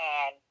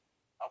 And,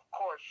 of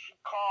course, she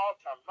called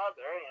her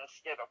mother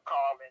instead of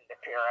calling the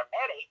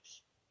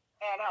paramedics.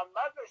 And her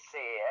mother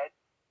said,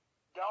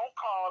 "Don't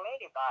call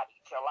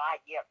anybody till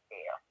I get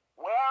there."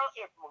 Well,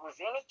 if there was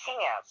any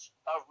chance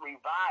of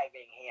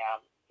reviving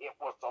him, it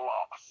was a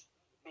loss,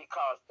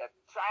 because the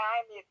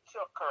time it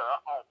took her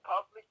on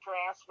public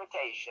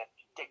transportation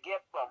to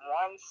get from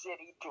one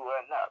city to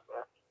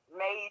another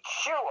made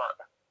sure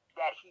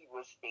that he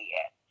was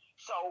dead.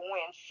 So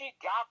when she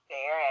got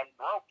there and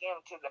broke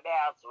into the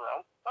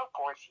bathroom, of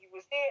course he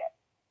was dead,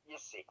 you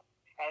see.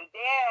 And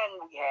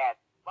then we had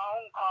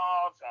phone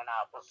calls, and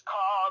I was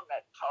called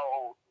and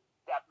told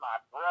that my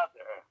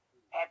brother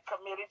had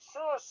committed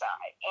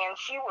suicide, and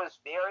she was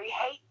very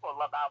hateful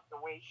about the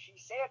way she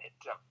said it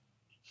to me.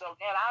 So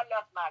then I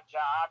left my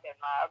job, and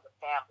my other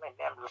family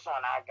members,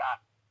 when I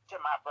got to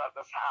my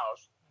brother's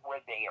house,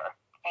 were there.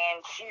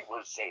 and she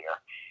was there.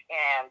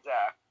 And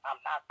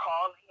I'm not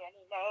calling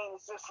any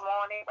names this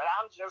morning, but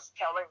I'm just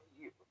telling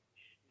you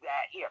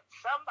that if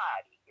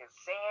somebody is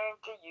saying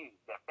to you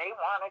that they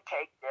want to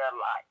take their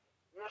life,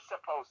 you're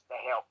supposed to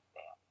help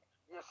them.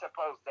 You're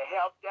supposed to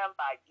help them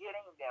by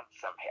getting them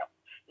some help.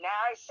 Now,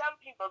 there's some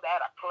people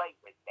that'll play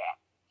with that.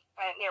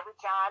 And every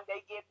time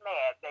they get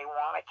mad, they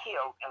want to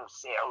kill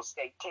themselves,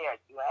 they tell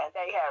you, and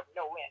they have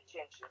no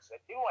intentions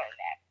of doing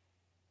that.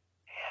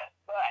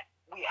 But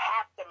we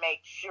have to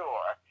make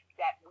sure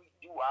that we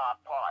do our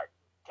part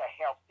to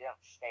help them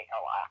stay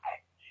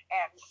alive.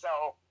 And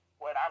so,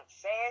 what I'm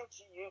saying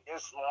to you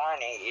this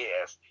morning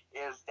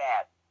is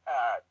that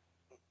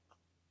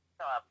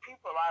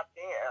people out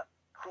there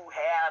who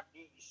have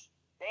these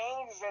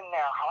things in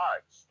their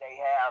hearts. They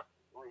have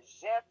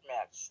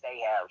resentments. They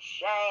have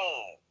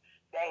shame.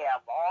 They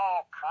have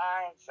all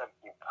kinds of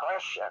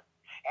depression.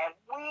 And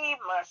we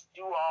must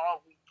do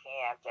all we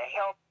can to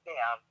help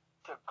them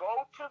to go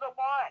to the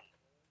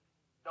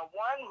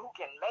one who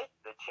can make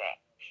the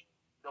change,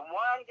 the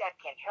one that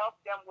can help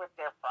them with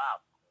their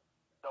problem,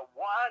 the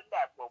one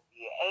that will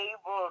be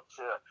able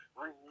to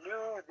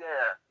renew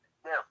their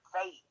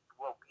faith,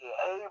 will be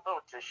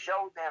able to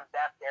show them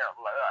that they're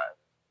loved.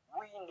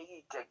 We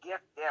need to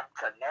get them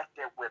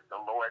connected with the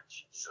Lord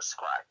Jesus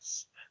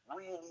Christ.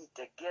 We need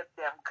to get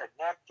them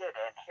connected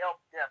and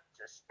help them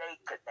to stay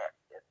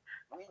connected.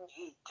 We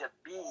need to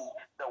be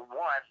the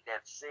one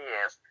that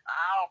says,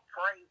 I'll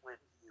pray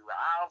with you,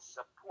 I'll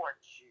support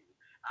you,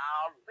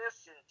 I'll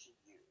listen to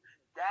you.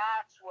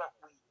 That's what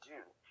we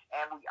do.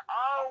 And we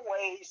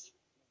always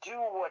do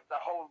what the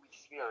Holy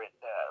Spirit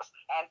does,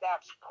 and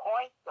that's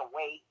point the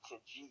way to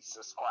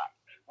Jesus Christ.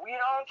 We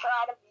don't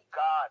try to be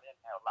God in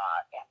their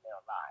lives. We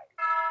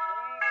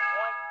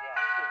point them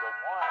to the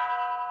one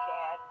who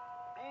can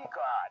be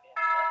God in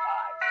their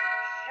lives, who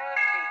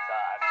should be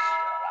God in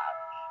their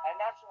lives. And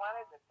that's one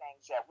of the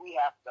things that we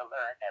have to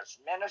learn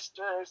as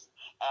ministers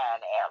and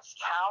as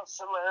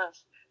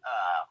counselors,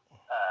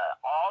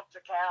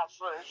 altar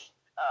counselors.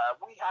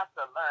 We have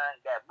to learn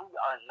that we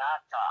are not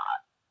God.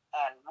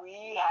 And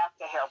we have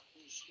to help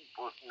these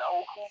people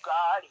know who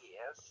God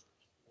is,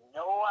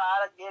 know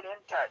how to get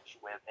in touch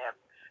with Him,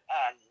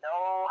 and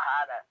know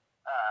how to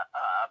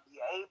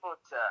be able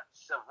to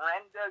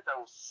surrender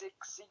those sick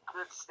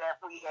secrets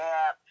that we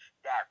have,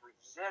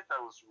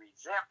 those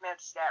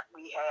resentments that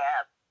we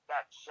have,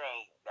 that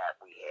shame that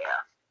we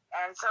have.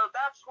 And so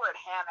that's what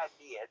Hannah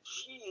did.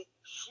 She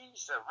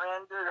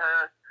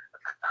surrendered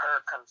her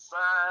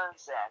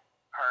concerns and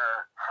her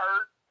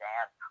hurt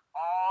and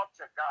all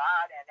to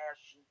God, and as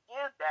she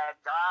did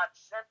that, God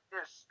sent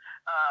this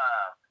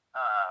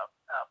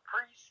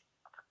priest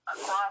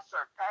across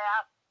her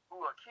path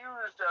who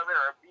accused of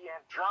her of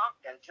being drunk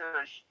until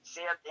she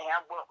said to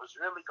him what was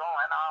really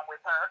going on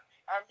with her,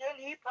 and then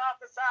he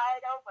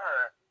prophesied over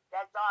her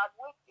that God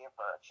would give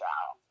her a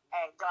child,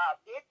 and God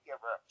did give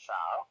her a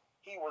child.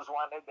 He was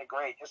one of the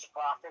greatest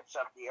prophets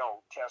of the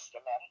Old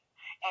Testament,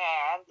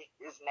 and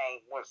his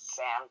name was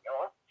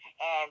Samuel,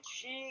 and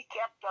she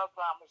kept her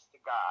promise to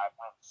God.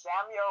 When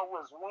Samuel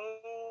was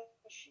weaned,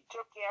 she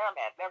took him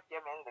and left him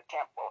in the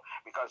temple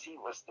because he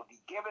was to be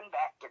given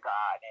back to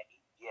God, and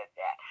he did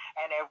that.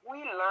 And if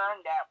we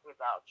learn that with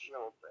our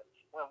children,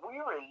 when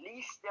we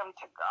release them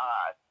to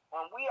God,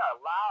 when we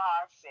allow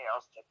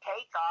ourselves to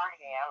take our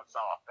hands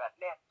off and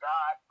let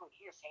God put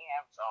His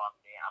hands on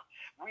them,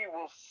 we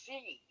will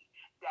see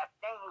that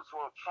things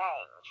will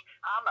change.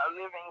 I'm a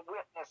living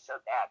witness of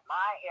that.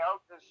 My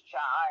eldest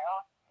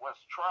child was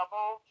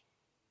troubled,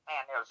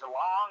 and as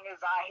long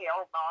as I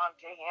held on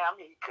to him,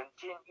 he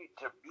continued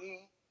to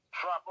be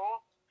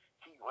troubled.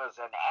 He was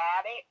an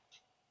addict,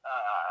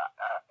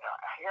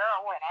 a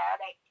heroin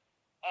addict,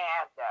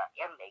 and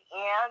in the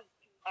end,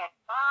 and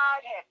God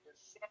had to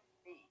send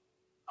me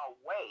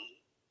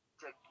away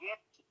to get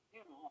to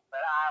do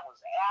what I was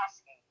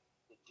asking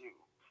him to do.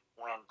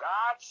 When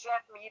God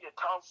sent me to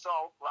Tulsa,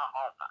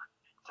 Oklahoma,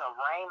 to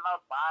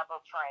Rhema Bible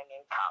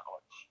Training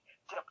College,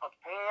 to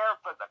prepare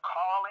for the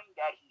calling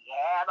that He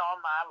had on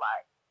my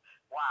life,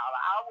 while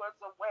I was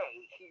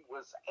away, He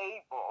was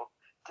able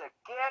to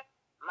get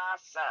my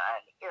son,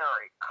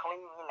 Eric,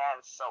 clean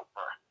and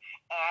sober.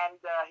 And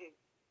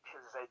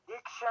his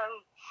addiction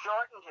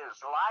shortened his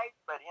life,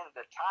 but in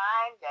the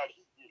time that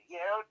he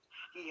lived,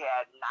 he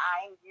had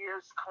 9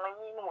 years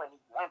clean when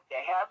he went to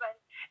heaven,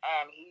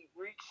 and he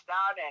reached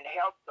out and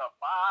helped the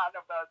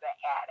bottom of the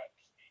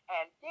addicts.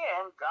 And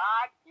then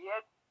God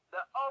did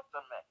the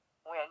ultimate.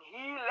 When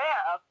he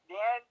left,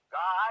 then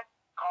God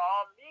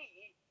called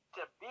me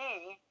to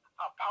be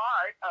a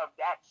part of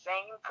that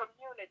same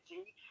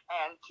community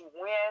and to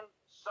win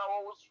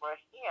souls for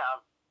him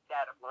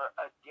that were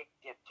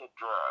addicted to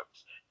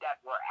drugs, that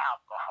were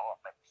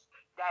alcoholics,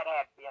 that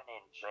had been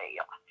in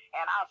jail.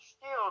 And I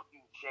still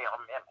do jail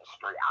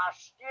ministry. I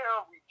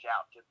still reach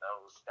out to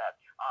those that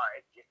are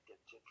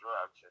addicted to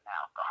drugs and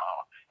alcohol.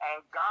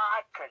 And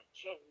God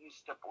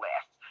continues to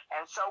bless.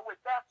 And so with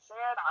that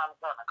said, I'm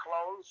going to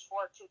close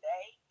for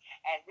today.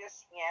 And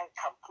this end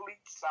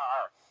completes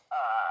our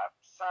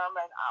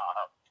sermon,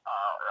 our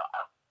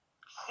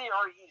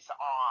series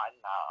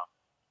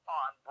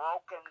on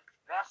broken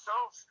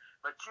vessels,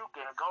 but you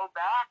can go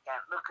back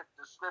and look at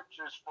the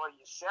scriptures for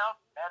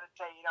yourself,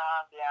 meditate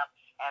on them,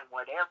 and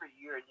whatever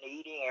you're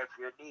needing, if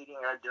you're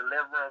needing a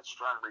deliverance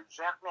from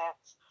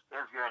resentments,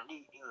 if you're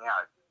needing a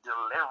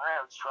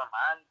deliverance from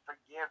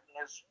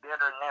unforgiveness,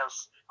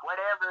 bitterness,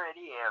 whatever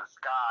it is,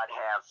 God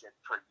has it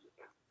for you.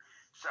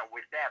 So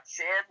with that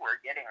said,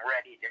 we're getting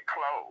ready to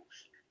close.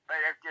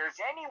 But if there's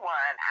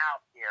anyone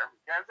out there who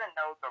doesn't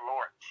know the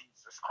Lord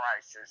Jesus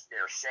Christ as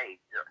their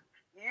Savior,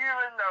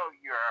 even though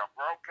you're a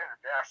broken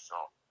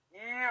vessel,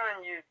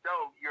 even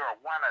though you're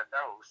one of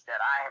those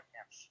that I have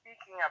been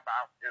speaking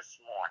about this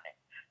morning,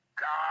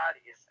 God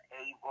is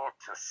able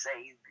to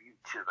save you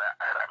to the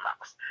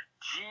uttermost.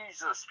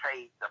 Jesus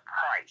paid the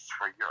price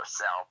for your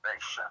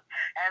salvation.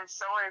 And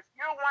so if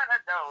you're one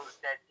of those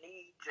that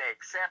need to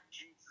accept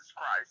Jesus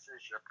Christ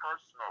as your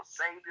personal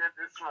Savior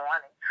this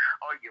morning,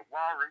 or you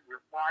want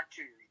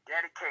to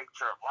rededicate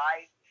your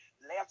life,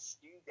 let's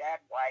do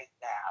that right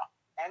now.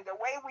 And the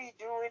way we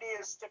do it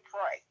is to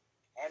pray.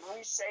 And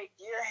we say,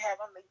 Dear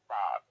Heavenly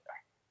Father,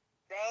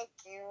 thank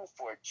you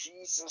for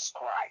Jesus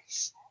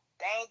Christ.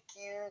 Thank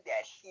you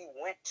that he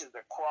went to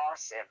the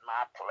cross in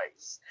my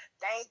place.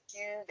 Thank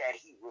you that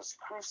he was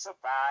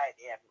crucified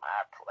in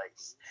my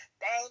place.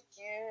 Thank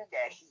you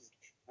that he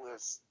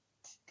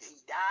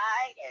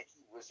died and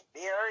he was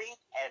buried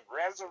and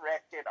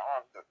resurrected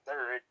on the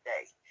third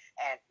day,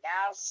 and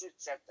now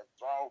sits at the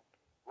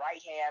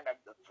right hand of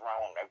the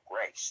throne of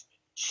grace.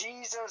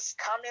 Jesus,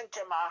 come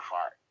into my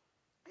heart.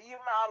 Be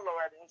my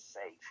Lord and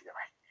Savior.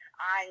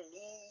 I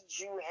need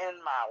you in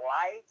my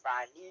life.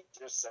 I need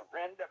to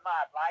surrender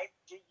my life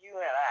to you,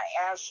 and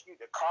I ask you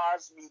to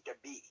cause me to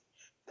be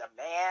the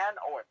man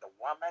or the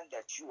woman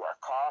that you are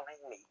calling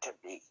me to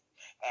be.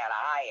 And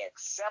I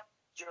accept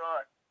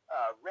your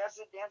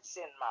residence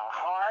in my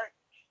heart,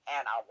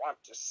 and I want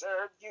to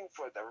serve you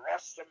for the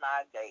rest of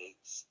my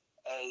days.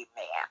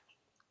 Amen.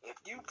 If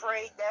you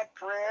prayed that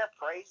prayer,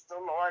 praise the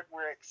Lord.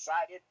 We're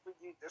excited for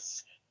you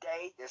this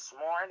day, this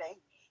morning.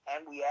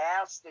 And we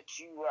ask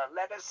that you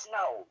let us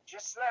know,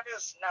 just let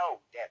us know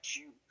that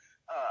you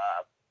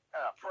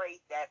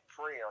prayed that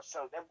prayer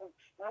so that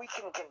we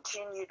can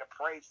continue to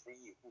pray for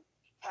you.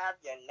 Have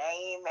your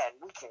name and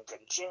we can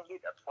continue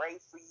to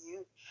pray for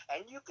you.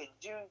 And you can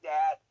do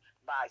that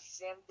by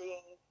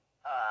sending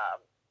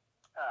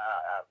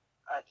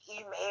an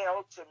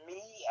email to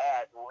me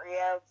at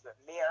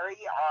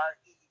revmary,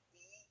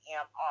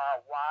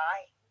 REVMRY,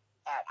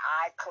 at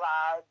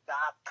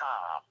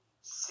iCloud.com.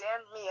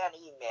 Send me an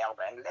email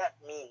and let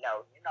me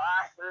know. You know,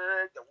 I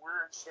heard the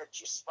words that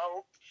you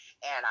spoke,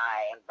 and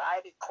I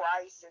invited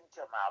Christ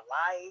into my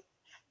life,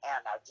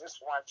 and I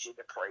just want you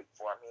to pray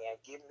for me and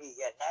give me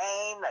your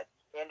name.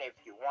 And if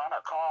you want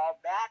to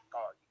call back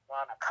or you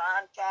want to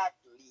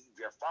contact, leave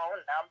your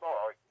phone number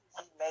or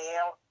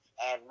email,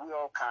 and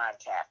we'll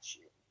contact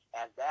you.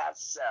 And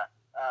that's,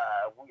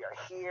 we are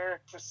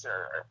here to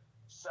serve.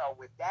 So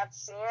with that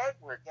said,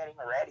 we're getting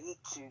ready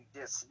to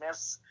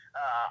dismiss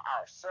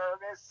our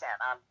service, and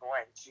I'm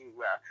going to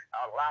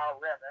allow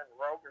Reverend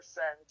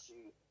Roberson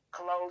to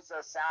close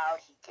us out.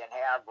 He can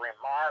have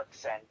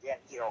remarks, and then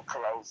he'll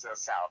close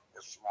us out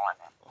this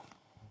morning.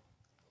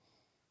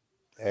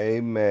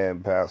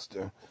 Amen,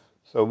 Pastor.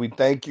 So we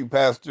thank you,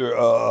 Pastor,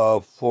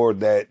 for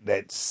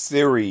that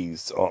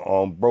series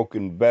on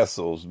broken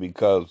vessels,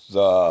 because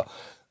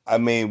I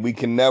mean, we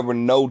can never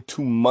know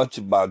too much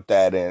about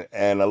that,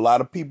 and a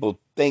lot of people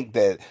think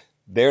that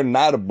they're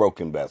not a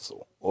broken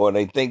vessel, or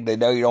they think that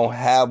they don't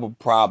have a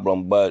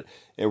problem, but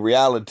in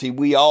reality,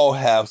 we all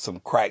have some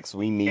cracks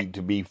we need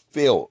to be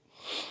filled.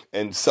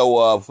 And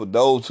so, for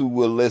those who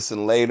will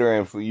listen later,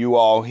 and for you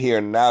all here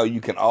now,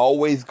 you can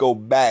always go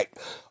back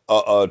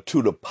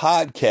to the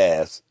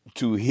podcast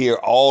to hear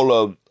all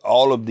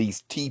of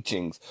these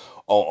teachings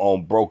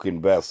on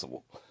broken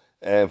vessel.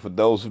 And for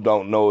those who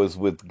don't know, is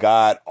with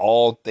God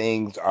all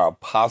things are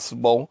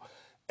possible,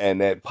 and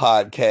that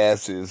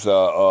podcast is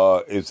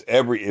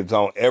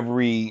on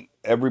every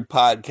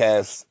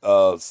podcast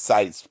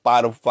site,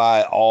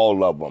 Spotify,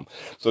 all of them.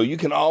 So you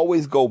can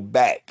always go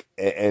back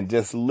and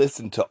just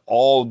listen to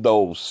all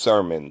those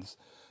sermons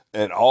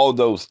and all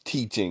those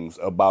teachings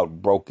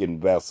about broken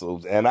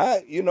vessels. And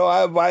I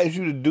advise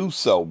you to do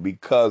so,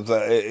 because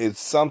it's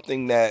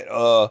something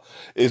that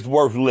is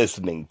worth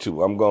listening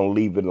to. I'm going to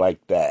leave it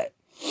like that.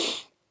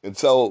 And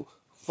so,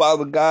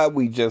 Father God,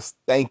 we just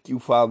thank you,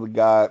 Father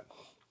God.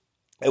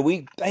 And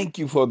we thank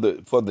you for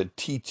the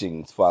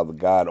teachings, Father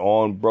God,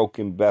 on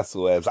broken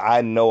vessel, as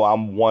I know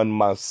I'm one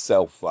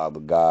myself, Father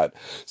God.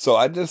 So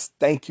I just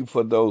thank you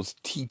for those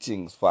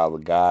teachings, Father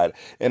God.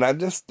 And I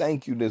just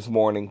thank you this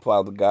morning,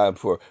 Father God,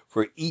 for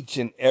each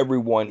and every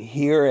one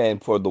here,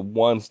 and for the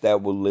ones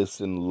that will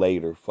listen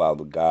later,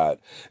 Father God.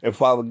 And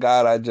Father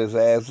God, I just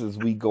ask, as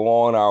we go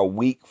on our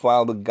week,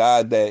 Father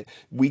God, that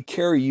we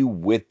carry you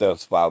with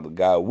us, Father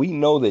God. We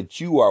know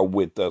that you are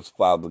with us,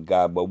 Father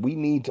God, but we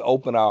need to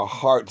open our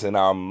hearts and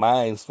our our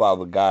minds,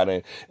 Father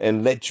God,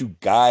 and let you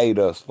guide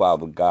us,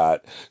 Father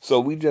God. So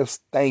we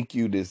just thank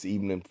you this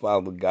evening,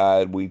 Father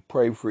God. We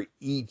pray for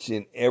each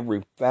and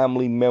every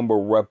family member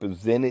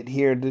represented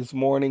here this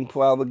morning,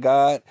 Father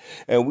God.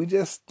 And we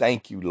just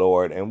thank you,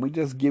 Lord. And we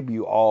just give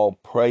you all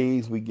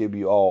praise. We give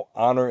you all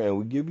honor, and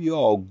we give you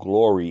all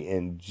glory.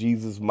 In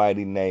Jesus'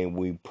 mighty name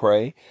we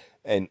pray.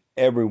 And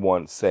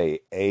everyone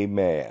say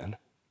amen.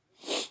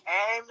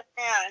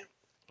 Amen.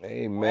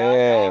 Well,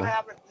 y'all Amen.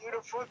 have a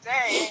beautiful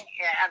day,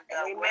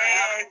 and we're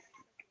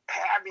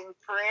having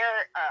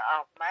prayer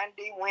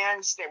Monday,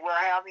 Wednesday. We're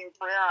having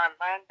prayer on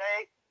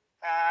Monday,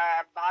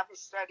 Bible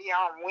study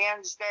on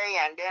Wednesday,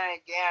 and then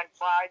again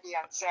Friday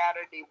and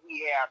Saturday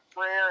we have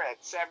prayer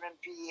at 7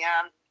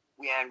 p.m.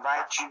 We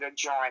invite you to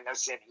join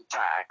us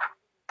anytime.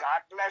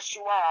 God bless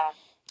you all.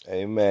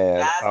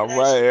 Amen. God All bless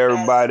right, you,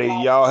 everybody.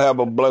 Pastor. Y'all have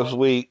a blessed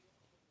week.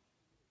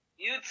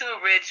 You too,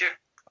 Richard.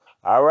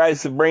 All right,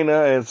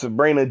 Sabrina and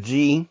Sabrina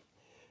G.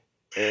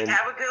 And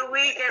Have a good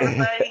week,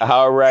 everybody.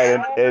 all right,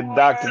 Have and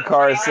Dr. a great night.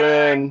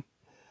 Carson.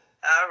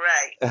 All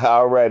right.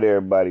 All right,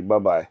 everybody. Bye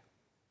bye.